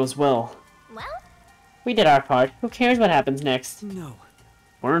hope it goes well. Well? We did our part. Who cares what happens next? No.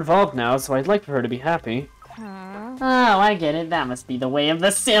 We're involved now, so I'd like for her to be happy. Oh, I get it. That must be the way of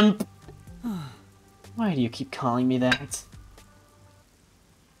the simp. Why do you keep calling me that?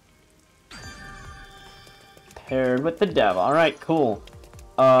 Paired with the devil. Alright, cool.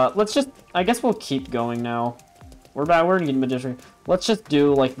 Let's just... I guess we'll keep going now. We're in the district. Let's just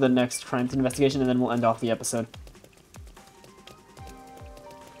do, like, the next crime scene investigation, and then we'll end off the episode.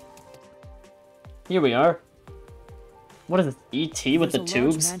 Here we are. What is this? E.T. with the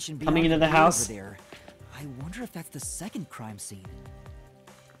tubes coming into the house? There. I wonder if that's the second crime scene.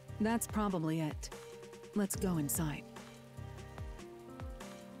 That's probably it. Let's go inside.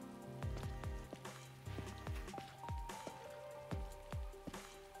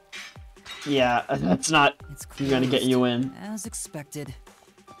 Yeah, that's not gonna get you in. As expected.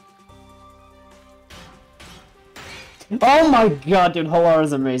 Oh my god, dude, Halar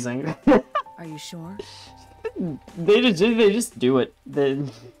is amazing. Are you sure? They just do it.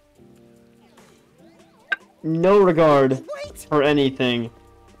 No regard for anything.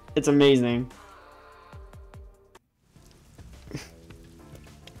 It's amazing.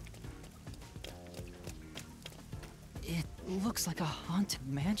 It looks like a haunted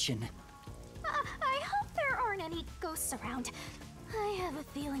mansion. I hope there aren't any ghosts around. I have a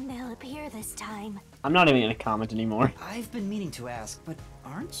feeling they'll appear this time. I'm not even gonna comment anymore. I've been meaning to ask, but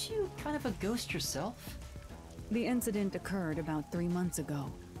aren't you kind of a ghost yourself? The incident occurred about 3 months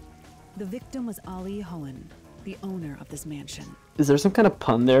ago. The victim was Ali Hohen, the owner of this mansion. Is there some kind of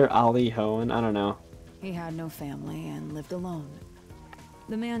pun there? Ali Hohen? I don't know. He had no family and lived alone.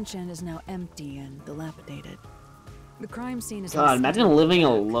 The mansion is now empty and dilapidated. The crime scene is... God, imagine living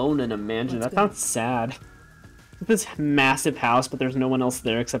alone in a mansion. That sounds sad. This massive house, but there's no one else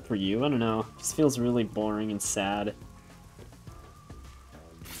there except for you. I don't know. It just feels really boring and sad.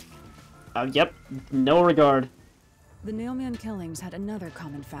 Yep. No regard. The Nailman killings had another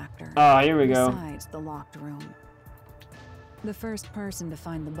common factor. Oh, here we go. Besides the locked room. The first person to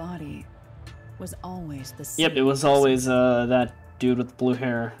find the body was always the same. Yep, it was always that dude with blue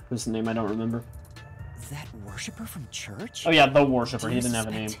hair, whose name I don't remember. That worshipper from church? Oh yeah, the worshipper. He didn't have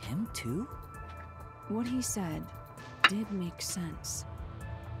a name. Him too? What he said did make sense.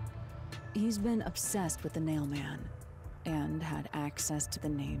 He's been obsessed with the Nailman and had access to the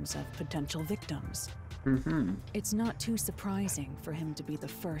names of potential victims. Mm-hmm. It's not too surprising for him to be the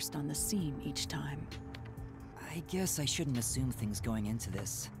first on the scene each time. I guess I shouldn't assume things going into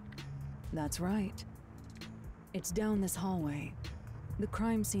this. That's right. It's down this hallway. The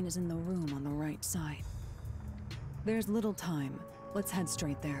crime scene is in the room on the right side. There's little time. Let's head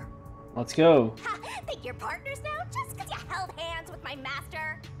straight there. Let's go. Ha! Think you're partners now just because you held hands with my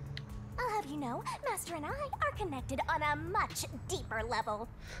master? I'll have you know, Master and I are connected on a much deeper level.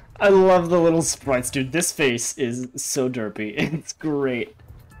 I love the little sprites, dude. This face is so derpy. It's great.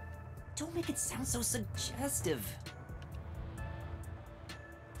 Don't make it sound so suggestive.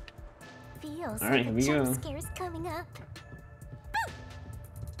 Feels Alright, like here a we go. jump scare's coming up.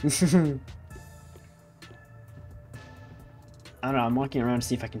 I don't know, I'm walking around to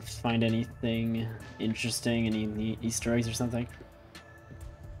see if I can find anything interesting, any Easter eggs or something.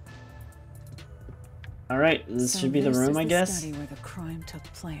 Alright, this should be the room, I guess. Study where the crime took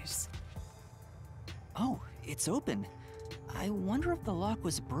place. Oh, it's open. I wonder if the lock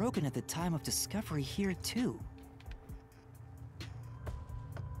was broken at the time of discovery here, too.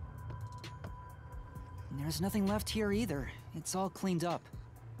 There's nothing left here either. It's all cleaned up.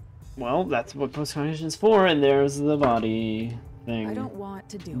 Well, that's what post-cognition is for, and there's the body thing. I don't want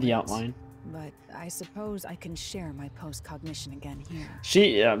to do the outline. But I suppose I can share my post-cognition again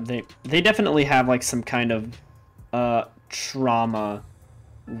here. They definitely have like some kind of trauma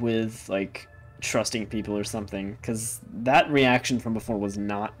with like trusting people or something, because that reaction from before was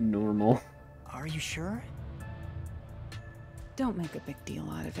not normal. Are you sure? Don't make a big deal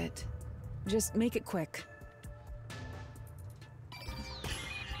out of it. Just make it quick.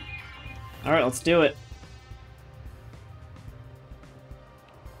 Alright, let's do it.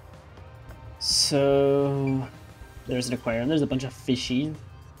 So there's an aquarium, there's a bunch of fishies.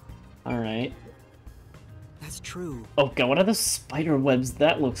 Alright. That's true. Oh god, what are those spider webs?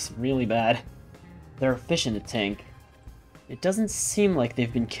 That looks really bad. There are fish in the tank. It doesn't seem like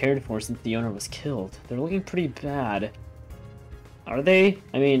they've been cared for since the owner was killed. They're looking pretty bad. Are they?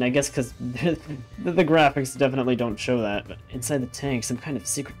 I mean, I guess because the graphics definitely don't show that, but inside the tank, some kind of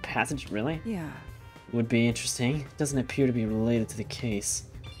secret passage, really? Yeah. Would be interesting. Doesn't appear to be related to the case.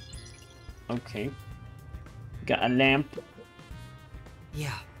 Okay. Got a lamp.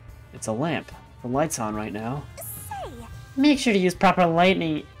 Yeah. It's a lamp. The light's on right now. Say, Make sure to use proper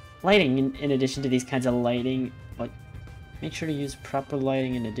lighting in addition to these kinds of lighting. What? Make sure to use proper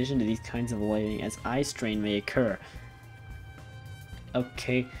lighting in addition to these kinds of lighting, as eye strain may occur.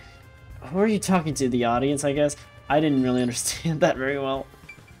 Okay. Who are you talking to? The audience, I guess? I didn't really understand that very well.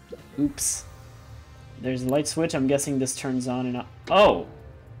 Oops. There's a light switch. I'm guessing this turns on and off. Oh!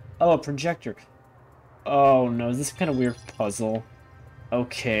 Oh, a projector. Oh no, is this some kind of weird puzzle?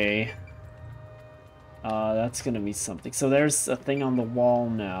 Okay. That's gonna be something. So there's a thing on the wall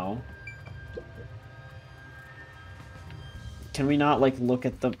now. Can we not, like, look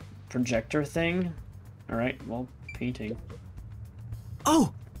at the projector thing? Alright, well, painting.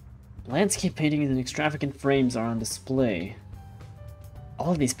 Oh! Landscape paintings and extravagant frames are on display.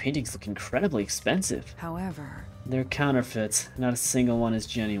 All of these paintings look incredibly expensive. However, They're counterfeits. Not a single one is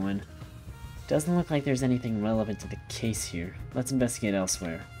genuine. Doesn't look like there's anything relevant to the case here. Let's investigate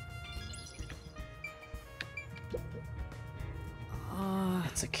elsewhere.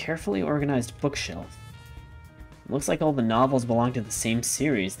 It's a carefully organized bookshelf. Looks like all the novels belong to the same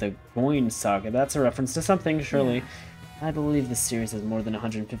series, the Boyne Saga. That's a reference to something, surely. Yeah. I believe this series has more than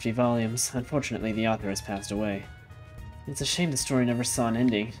 150 volumes. Unfortunately, the author has passed away. It's a shame the story never saw an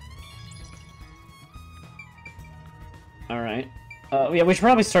ending. Alright. Yeah, we should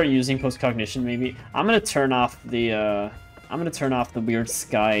probably start using post-cognition, maybe. I'm gonna turn off the weird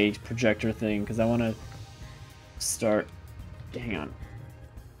sky projector thing, because I want to start... Hang on.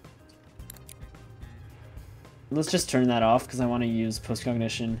 Let's just turn that off, because I want to use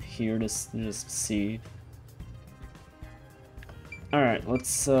post-cognition here to just see. Alright,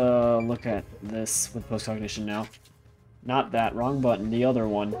 let's look at this with post-cognition now. Not that, wrong button, the other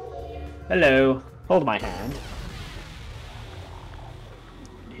one. Hello, hold my hand.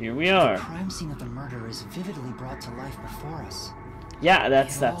 Here we are. The crime scene of the murder is vividly brought to life before us. Yeah,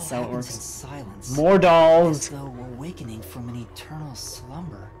 that's all how it happens in works. silence, More as dolls. though awakening from an eternal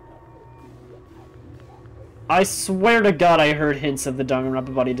slumber. I swear to God, I heard hints of the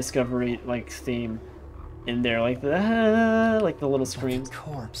Danganronpa Body Discovery theme in there, like the little But screams. the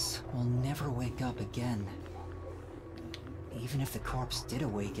corpse will never wake up again. Even if the corpse did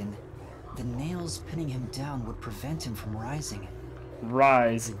awaken, the nails pinning him down would prevent him from rising.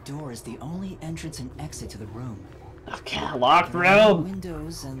 Rise. The door is the only entrance and exit to the room. Okay, locked There are no room.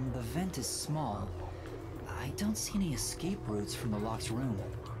 windows and the vent is small. I don't see any escape routes from the locked room.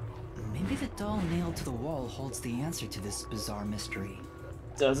 Maybe the doll nailed to the wall holds the answer to this bizarre mystery.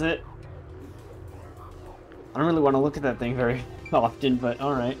 Does it? I don't really want to look at that thing very often, but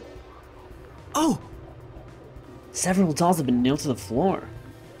alright. Oh! Several dolls have been nailed to the floor.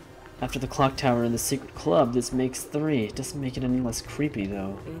 After the clock tower and the secret club, this makes 3. It doesn't make it any less creepy,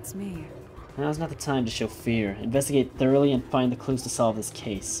 though. Beats me. Now's not the time to show fear. Investigate thoroughly and find the clues to solve this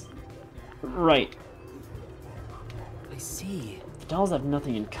case. Right. I see. The dolls have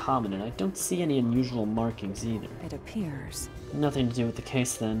nothing in common, and I don't see any unusual markings either. It appears. Nothing to do with the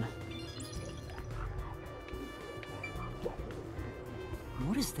case, then.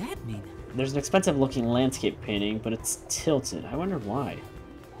 What does that mean? There's an expensive-looking landscape painting, but it's tilted. I wonder why.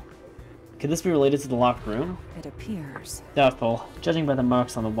 Could this be related to the locked room? It appears. Doubtful. Judging by the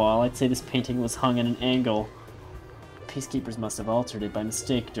marks on the wall, I'd say this painting was hung at an angle. Peacekeepers must have altered it by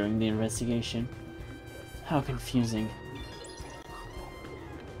mistake during the investigation. How confusing.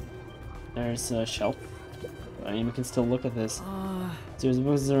 There's a shelf. I mean, we can still look at this. Series of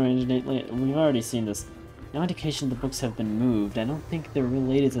books are arranged neatly. We've already seen this. No indication the books have been moved. I don't think they're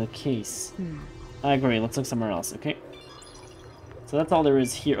related to the case. I agree. Let's look somewhere else, okay? So that's all there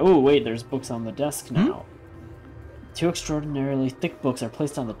is here. Oh, wait, there's books on the desk now. 2 extraordinarily thick books are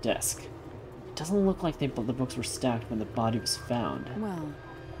placed on the desk. It doesn't look like the books were stacked when the body was found. Well,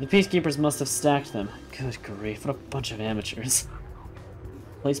 The peacekeepers must have stacked them. Good grief, what a bunch of amateurs.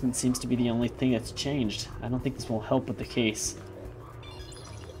 Placement seems to be the only thing that's changed. I don't think this will help with the case.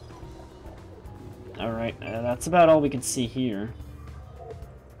 Alright, that's about all we can see here.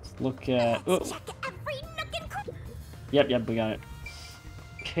 Let's look at... Oh. Check every nook and cranny. Yep, we got it.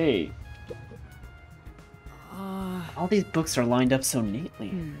 Okay. All these books are lined up so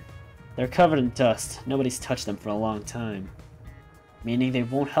neatly. They're covered in dust. Nobody's touched them for a long time. Meaning they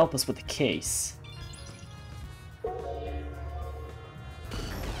won't help us with the case.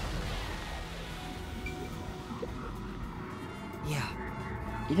 Yeah.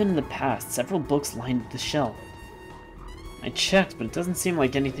 Even in the past, several books lined the shelf. I checked, but it doesn't seem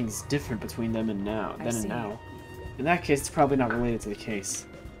like anything's different between them and now. I Then and see. now. In that case, it's probably not related to the case.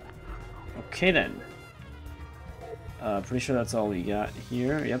 Okay then. Pretty sure that's all we got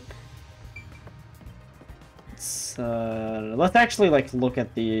here. Yep. Let's actually like look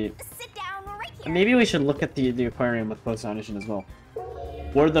at the. Sit down right here. Maybe we should look at the aquarium with post-audition as well.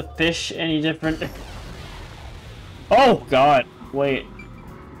 Were the fish any different? Oh God! Wait.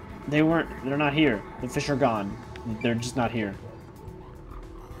 They weren't. They're not here. The fish are gone. They're just not here.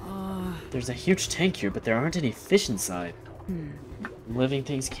 There's a huge tank here, but there aren't any fish inside. Living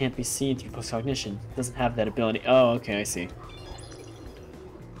things can't be seen through postcognition. Doesn't have that ability. Oh, okay, I see.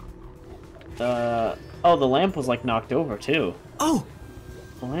 Oh, the lamp was like knocked over too. Oh!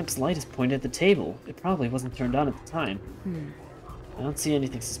 The lamp's light is pointed at the table. It probably wasn't turned on at the time. I don't see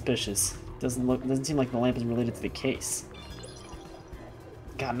anything suspicious. Doesn't seem like the lamp is related to the case.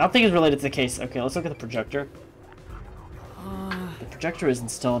 God, nothing is related to the case. Okay, let's look at the projector. The projector is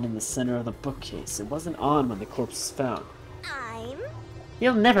installed in the center of the bookcase. It wasn't on when the corpse was found.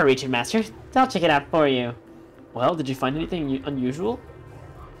 You'll never reach it, Master. I'll check it out for you. Well, did you find anything unusual?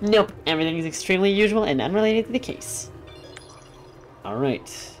 Nope, everything is extremely usual and unrelated to the case.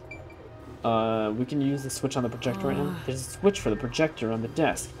 Alright. We can use the switch on the projector right now. There's a switch for the projector on the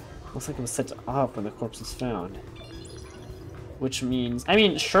desk. Looks like it was set to off when the corpse was found. Which means, I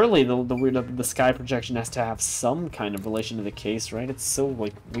mean, surely the sky projection has to have some kind of relation to the case, right? It's so,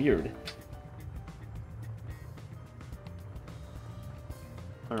 like, weird.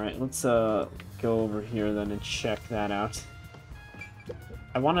 Alright, let's, go over here then and check that out.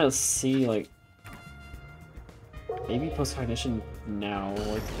 I want to see, like, maybe post-cognition now,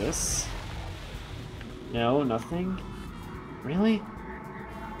 like this? No, nothing? Really?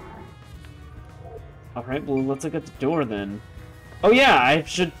 Alright, well, let's look at the door then. Oh yeah, I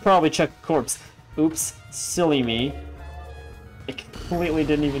should probably check the corpse. Oops, silly me. I completely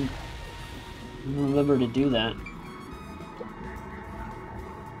didn't even remember to do that.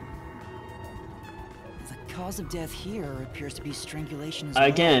 The cause of death here appears to be strangulation as well.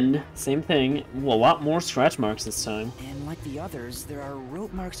 Again, same thing. Well, a lot more scratch marks this time. And like the others, there are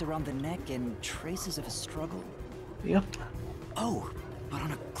rope marks around the neck and traces of a struggle. Yep. Oh, but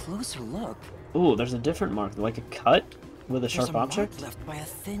on a closer look, Ooh, there's a different mark, like a cut with a there's sharp a mark object. left by a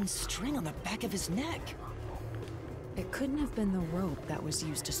thin string on the back of his neck. It couldn't have been the rope that was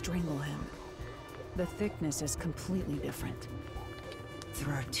used to strangle him. The thickness is completely different.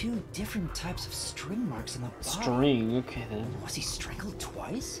 There are 2 different types of string marks on the body. String, okay then. Was he strangled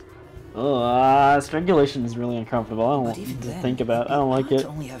twice? Oh, strangulation is really uncomfortable. I don't But want even to then, think about. I it'd don't be like odd it. to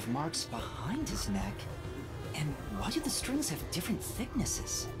only have marks behind his neck. And why do the strings have different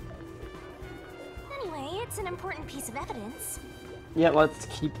thicknesses? Anyway, it's an important piece of evidence. Yeah, let's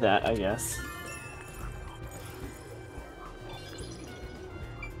keep that, I guess.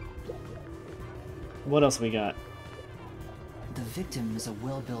 What else we got? The victim is a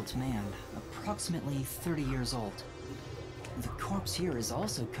well-built man, approximately 30 years old. The corpse here is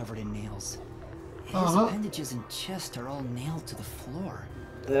also covered in nails. His appendages and chest are all nailed to the floor.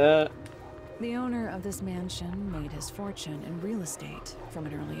 The owner of this mansion made his fortune in real estate from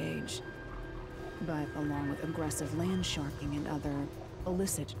an early age. But along with aggressive land sharking and other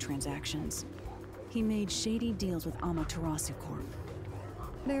illicit transactions, he made shady deals with Amaterasu Corp.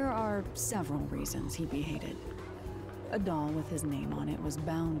 There are several reasons he'd be hated. A doll with his name on it was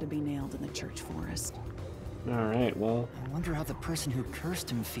bound to be nailed in the church forest. Alright, well... I wonder how the person who cursed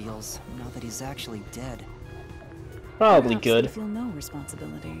him feels, now that he's actually dead. Probably Perhaps good. they feel no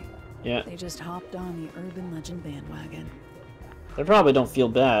responsibility. Yeah. They just hopped on the urban legend bandwagon. They probably don't feel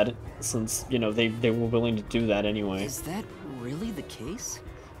bad, since, you know, they were willing to do that anyway. Is that really the case?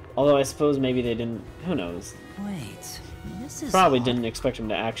 Although I suppose maybe they didn't... Who knows? Wait, this is Probably odd. didn't expect him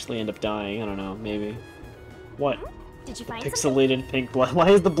to actually end up dying. I don't know, maybe. What? Did you find something? Pixelated pink blood. Why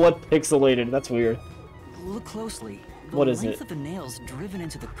is the blood pixelated? That's weird. Look closely. What is The length it? of the nails driven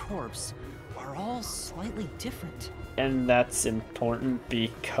into the corpse are all slightly different. And that's important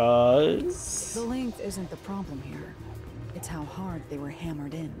because... The length isn't the problem here. It's how hard they were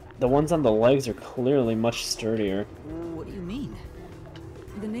hammered in. The ones on the legs are clearly much sturdier. What do you mean?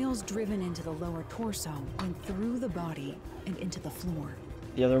 The nails driven into the lower torso went through the body and into the floor.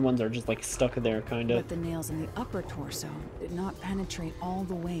 The other ones are just like stuck there, kinda. But the nails in the upper torso did not penetrate all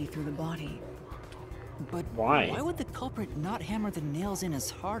the way through the body. But Why? why would the culprit not hammer the nails in as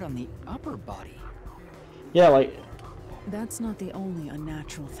hard on the upper body? Yeah, like... That's not the only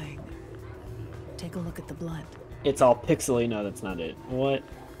unnatural thing. Take a look at the blood. It's all pixely. No, that's not it. What?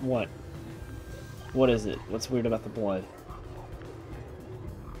 What? What is it? What's weird about the blood?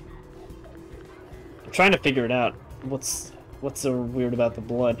 I'm trying to figure it out. What's so weird about the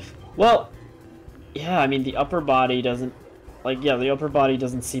blood? Well, yeah, I mean, the upper body doesn't... Like, yeah, the upper body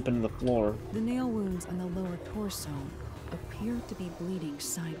doesn't seep into the floor. The nail wounds on the lower torso appear to be bleeding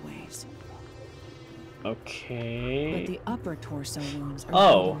sideways. Okay... But the upper torso wounds are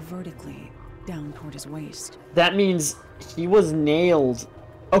Oh. bleeding vertically down toward his waist. That means he was nailed...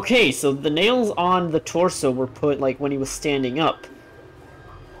 Okay, so the nails on the torso were put, like, when he was standing up.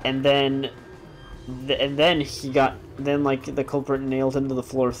 And then... he got... Then, like, the culprit nailed him to the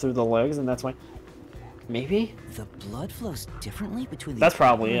floor through the legs, and that's why... Maybe? The blood flows differently between the That's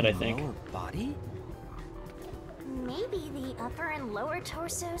probably upper it, I and think. lower body? Maybe the upper and lower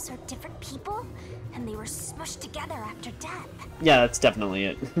torsos are different people, and they were smushed together after death. Yeah, that's definitely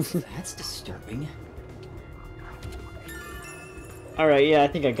it. That's disturbing. Alright, yeah, I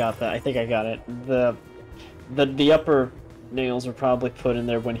think I got that. I think I got it. The upper nails were probably put in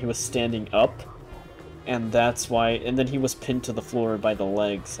there when he was standing up. And that's why... And then he was pinned to the floor by the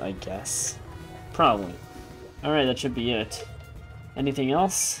legs, I guess. Probably. Alright, that should be it. Anything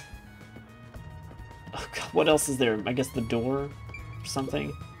else? Oh, God, what else is there? I guess the door or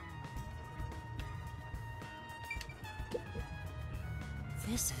something?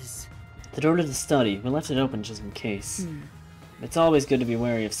 This is... The door to the study. We left it open just in case. It's always good to be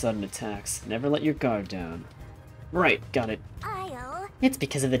wary of sudden attacks. Never let your guard down. Right, got it. I'll... It's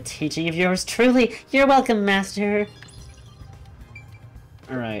because of the teaching of yours truly. You're welcome, Master.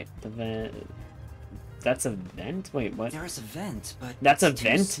 Alright, the vent... That's a vent? Wait, what? There is a vent, but That's a it's too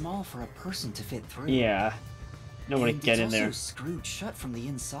vent? small for a person to fit through. Yeah. Nobody And get in it's there. also screwed shut from the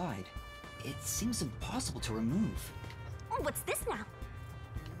inside. It seems impossible to remove. What's this now?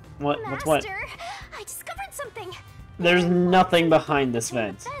 What? What's what? Master, I discovered something. There's There are nothing marks behind this between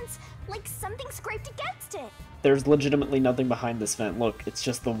vent. the fence, like something scraped against it. There's legitimately nothing behind this vent. Look, it's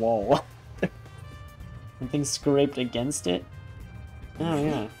just the wall. Something scraped against it? Oh,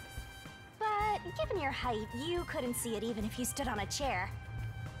 yeah. But given your height, you couldn't see it even if you stood on a chair.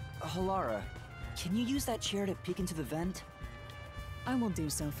 Halara, can you use that chair to peek into the vent? I will do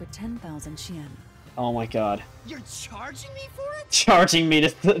so for 10,000 Xian. Oh my god. You're charging me for it? Charging me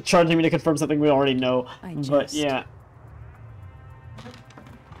to confirm something we already know. I But just- yeah.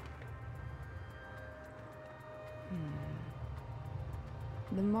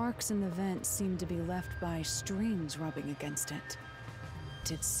 The marks in the vent seem to be left by strings rubbing against it.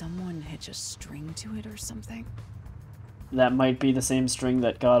 Did someone hitch a string to it or something? That might be the same string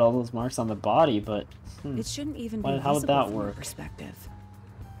that got all those marks on the body, but... It shouldn't even be Well, how would visible that from work? a perspective.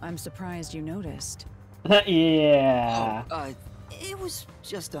 I'm surprised you noticed. yeah. It was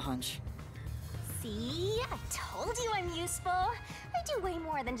just a hunch. See? I told you I'm useful. I do way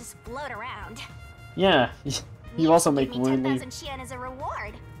more than just float around. Yeah. You also make Give me weirdly 10,000 Xian as a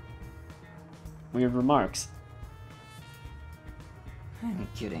reward. weird remarks. I'm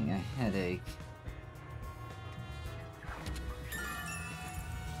getting a headache.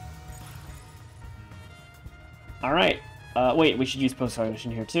 Alright. Wait, we should use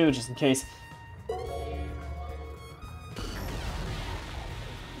post-cognition here too, just in case.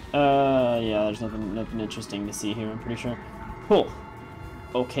 Yeah, there's nothing interesting to see here, I'm pretty sure. Cool.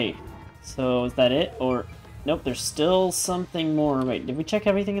 Okay. So, is that it? Or... Nope, there's still something more. Wait, did we check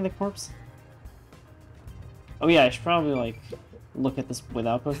everything in the corpse? Oh yeah, I should probably, like, look at this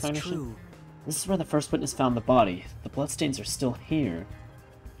without post-cognition. True. This is where the first witness found the body. The bloodstains are still here.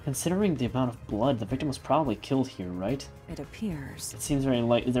 Considering the amount of blood, the victim was probably killed here, right? It appears. It seems very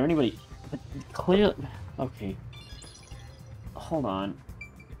light. Is there anybody... But clearly... Okay. Hold on.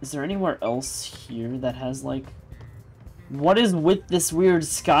 Is there anywhere else here that has, like... What is with this weird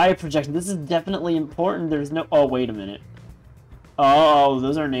sky projection? This is definitely important. There's no... Oh, wait a minute. Oh,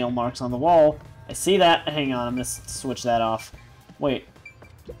 those are nail marks on the wall. I see that. Hang on, I'm gonna switch that off. Wait.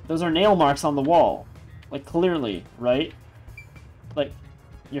 Those are nail marks on the wall. Like, clearly, right? Like,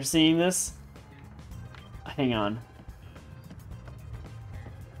 you're seeing this? Hang on.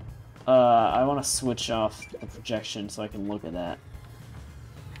 I want to switch off the projection so I can look at that.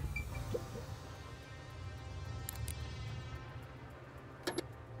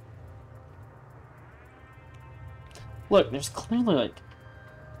 Look, there's clearly, like...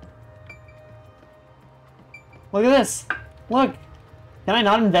 Look at this! Look! Can I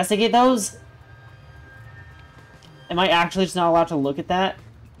not investigate those? Am I actually just not allowed to look at that?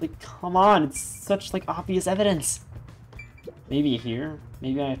 Like, come on, it's such, like, obvious evidence. Maybe here?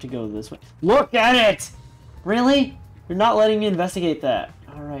 Maybe I have to go this way. Look at it! Really? You're not letting me investigate that.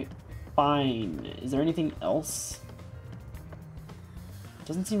 Alright, fine. Is there anything else?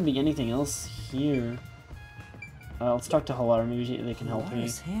 Doesn't seem to be anything else here. Let's talk to Halar. Maybe they can help me.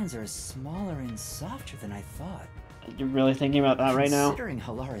 Halar's hands are smaller and softer than I thought. You're really thinking about that right now? Considering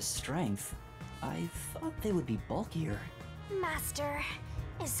Halara's strength, I thought they would be bulkier. Master,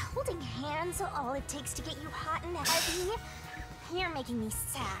 is holding hands all it takes to get you hot and heavy? You're making me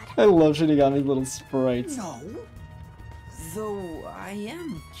sad. I love Shinigami's little sprites. No. Though I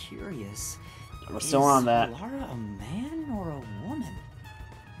am curious. We're still on that. Is Halara a man or a woman?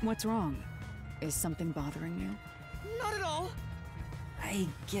 What's wrong? Is something bothering you? Not at all. I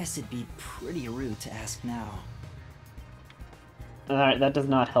guess it'd be pretty rude to ask now. Alright, that does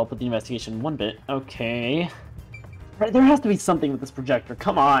not help with the investigation one bit. Okay. Right, there has to be something with this projector.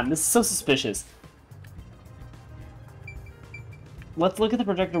 Come on, this is so suspicious. Let's look at the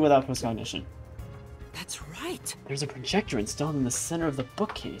projector without post-cognition. That's right. There's a projector installed in the center of the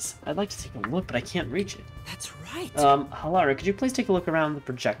bookcase. I'd like to take a look, but I can't reach it. That's right. Halara, could you please take a look around the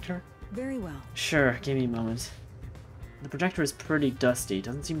projector? Very well. Sure, give me a moment. The projector is pretty dusty. It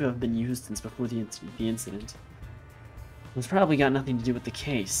doesn't seem to have been used since before the incident. It's probably got nothing to do with the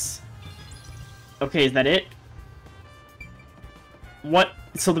case. Okay, is that it? What?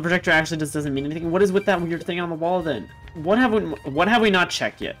 So the projector actually just doesn't mean anything? What is with that weird thing on the wall then? What have we not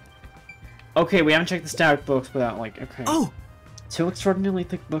checked yet? Okay, we haven't checked the stacked books without, like, okay. Oh! 2 extraordinarily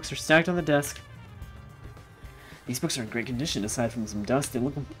thick books are stacked on the desk. These books are in great condition. Aside from some dust, they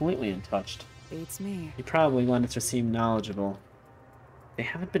look completely untouched. Beats me. You probably wanted to seem knowledgeable. They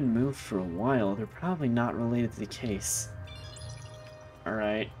haven't been moved for a while. They're probably not related to the case.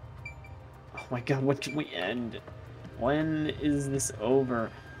 Alright. Oh my god, when can we end? When is this over?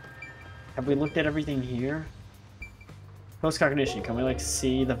 Have we looked at everything here? Post-cognition. Can we, like,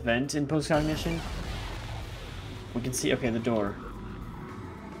 see the vent in post-cognition? We can see... Okay, the door.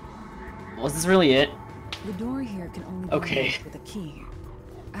 Was this really it? The door here can only be unlocked with a key.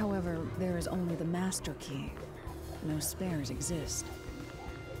 However, there is only the master key. No spares exist.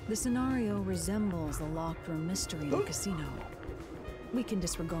 The scenario resembles the locked room mystery in the casino. We can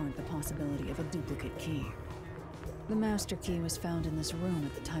disregard the possibility of a duplicate key. The master key was found in this room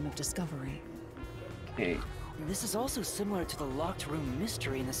at the time of discovery. Okay. This is also similar to the locked room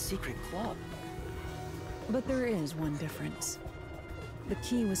mystery in the secret club. But there is one difference. The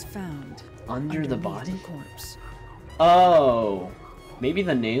key was found Under the underneath body? the corpse. Oh. Maybe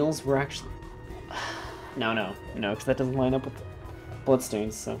the nails were actually... No, because that doesn't line up with the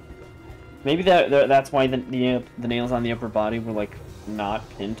bloodstains, so... Maybe that's why the nails on the upper body were, like, not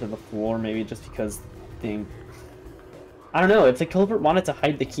pinned to the floor. Maybe just because they... I don't know, if the culprit wanted to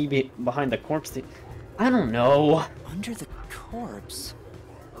hide the key behind the corpse, I don't know. Under the corpse?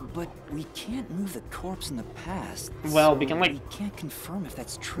 But we can't move the corpse in the past. Well, so we can, like... we can't confirm if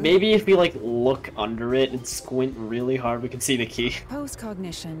that's true. Maybe if we, like, look under it and squint really hard, we can see the key.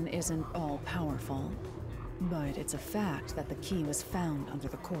 Post-cognition isn't all-powerful, but it's a fact that the key was found under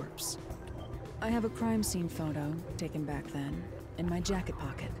the corpse. I have a crime scene photo, taken back then, in my jacket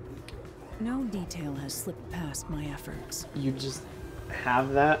pocket. No detail has slipped past my efforts. You just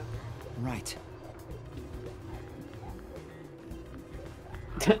have that? Right.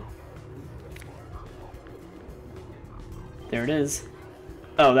 There it is.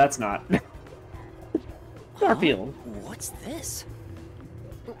 Oh, that's not. Garfield. What's this?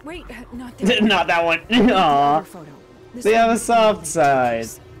 Wait, not there. Not that one. The other Aw. photo. This They have one a with the soft moving side.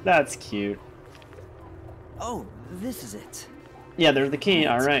 pictures. That's cute. Oh, this is it. Yeah, there's the key.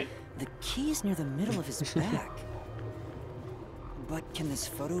 All right. The key's near the middle of his back. But can this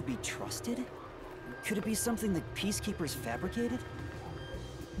photo be trusted? Could it be something the Peacekeepers fabricated?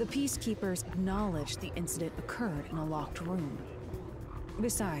 The Peacekeepers acknowledged the incident occurred in a locked room.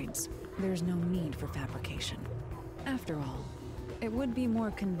 Besides, there's no need for fabrication. After all, it would be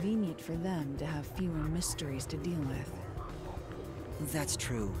more convenient for them to have fewer mysteries to deal with. That's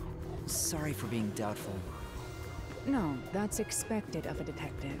true. Sorry for being doubtful. No, that's expected of a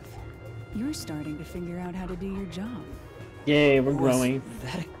detective. You're starting to figure out how to do your job. Yay, we're Was growing.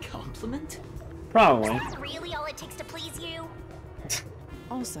 that a compliment? Probably. Is that really all it takes to please you?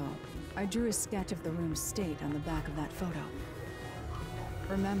 Also, I drew a sketch of the room's state on the back of that photo.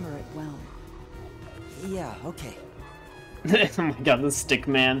 Remember it well. Yeah, okay. Oh my god, the stick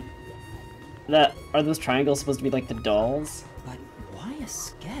man. Are those triangles supposed to be like the dolls? But why a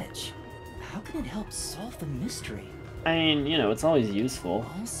sketch? How can it help solve the mystery? I mean, you know, it's always useful.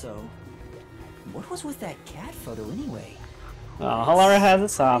 Also, what was with that cat photo anyway? Oh, Halara has a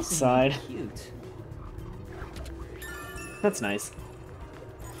soft Surprisingly side. Cute. That's nice.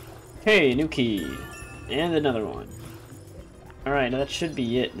 Hey, new key. And another one. Alright, now that should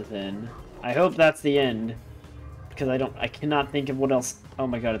be it then. I hope that's the end. Because I cannot think of what else. Oh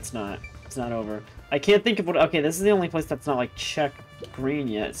my god, it's not. It's not over. I can't think of what. Okay, this is the only place that's not like checked green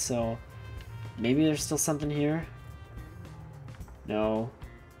yet, so maybe there's still something here. No.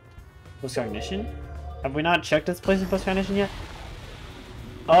 Post-cognition? Have we not checked this place in post-cognition yet?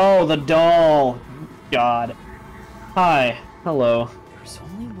 Oh, the doll! God. Hi. Hello. There's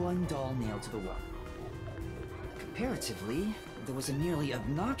only one doll nailed to the wall. Comparatively, there was a nearly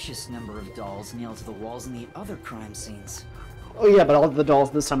obnoxious number of dolls nailed to the walls in the other crime scenes. Oh yeah, but all of the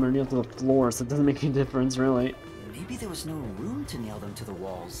dolls this time are nailed to the floor, so it doesn't make any difference, really. Maybe there was no room to nail them to the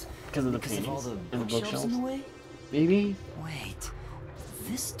walls. Because of the Because of all paintings the and the bookshelves in the way? Maybe? Wait,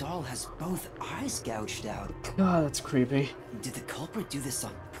 this doll has both eyes gouged out. God, that's creepy. Did the culprit do this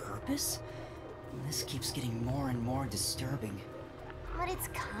on purpose? This keeps getting more and more disturbing. But it's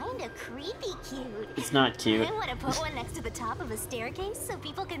kinda creepy cute. It's not cute. I wanna put one next to the top of a staircase so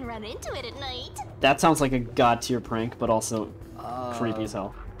people can run into it at night. That sounds like a god tier prank, but also creepy as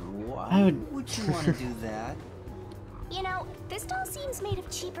hell. Why I would- would you want to do that? You know, this doll seems made of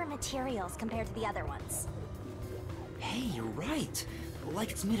cheaper materials compared to the other ones. Hey, you're right.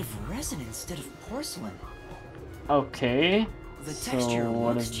 Like it's made of resin instead of porcelain. Okay. The So texture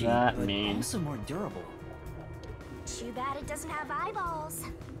what looks does cheap, that but mean? also more durable. Too bad it doesn't have eyeballs.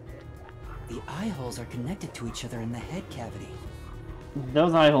 The eye holes are connected to each other in the head cavity.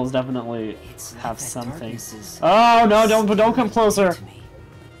 Those eye holes definitely It's like have that something. darkness is Oh no! Don't come closer! to me.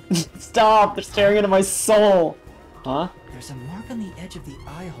 Stop! They're staring into my soul. Huh? There's a mark on the edge of the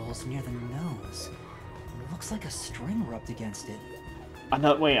eye holes near the nose. It looks like a string rubbed against it. I'm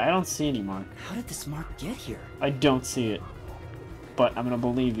not. Wait, I don't see any mark. How did this mark get here? I don't see it. But I'm gonna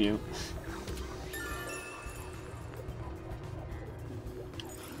believe you.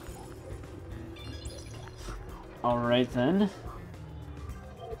 Alright then.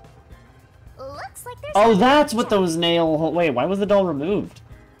 Looks like there's Oh, a that's what picture. those nail... Wait, why was the doll removed?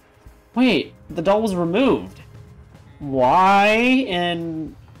 Wait, the doll was removed. Why?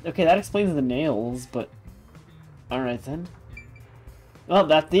 And... Okay, that explains the nails, but... Alright then. Well,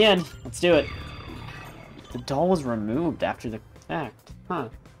 that's the end. Let's do it. The doll was removed after the fact. Huh.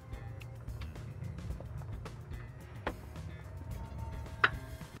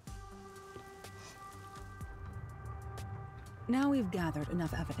 Now we've gathered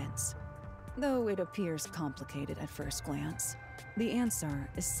enough evidence. Though it appears complicated at first glance, the answer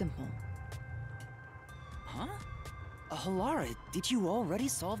is simple. Huh? Halara, did you already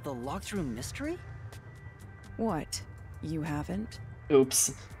solve the locked room mystery? What? You haven't?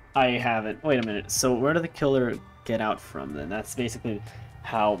 Oops. I haven't. Wait a minute. So where did the killer get out from then? That's basically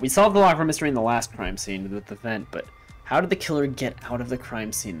how... We solved the locker room mystery in the last crime scene with the vent, but how did the killer get out of the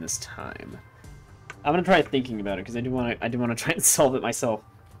crime scene this time? I'm gonna try thinking about it because I do want to try and solve it myself.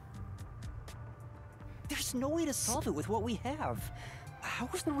 There's no way to solve it with what we have. How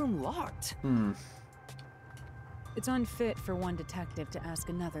was the room locked? It's unfit for one detective to ask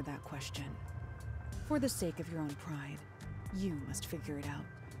another that question. For the sake of your own pride, you must figure it out.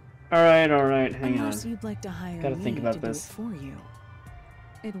 Alright, hang Unless on. you'd like to hire Gotta me think about to this. do it for you.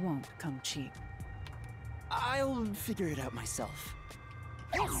 It won't come cheap. I'll figure it out myself.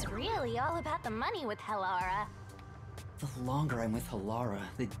 It's really all about the money with Halara. The longer I'm with Halara,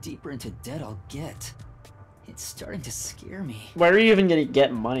 the deeper into debt I'll get. It's starting to scare me. Where are you even gonna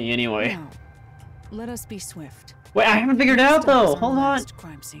get money anyway? Now, let us be swift. Wait, I haven't figured it out Next up is though. our Hold on. last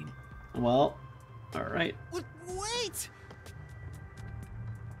crime scene. Well, all right. Wait!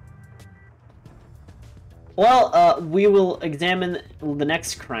 Well, we will examine the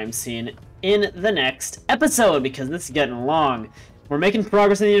next crime scene in the next episode because this is getting long. We're making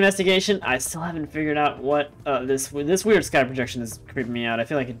progress in the investigation. I still haven't figured out what this weird sky projection is creeping me out. I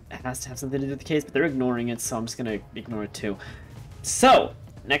feel like it has to have something to do with the case, but they're ignoring it, so I'm just gonna ignore it too. So,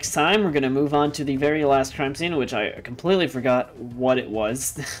 next time we're gonna move on to the very last crime scene, which I completely forgot what it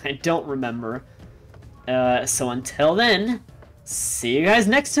was. I don't remember. So until then, see you guys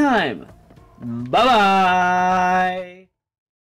next time. Bye-bye!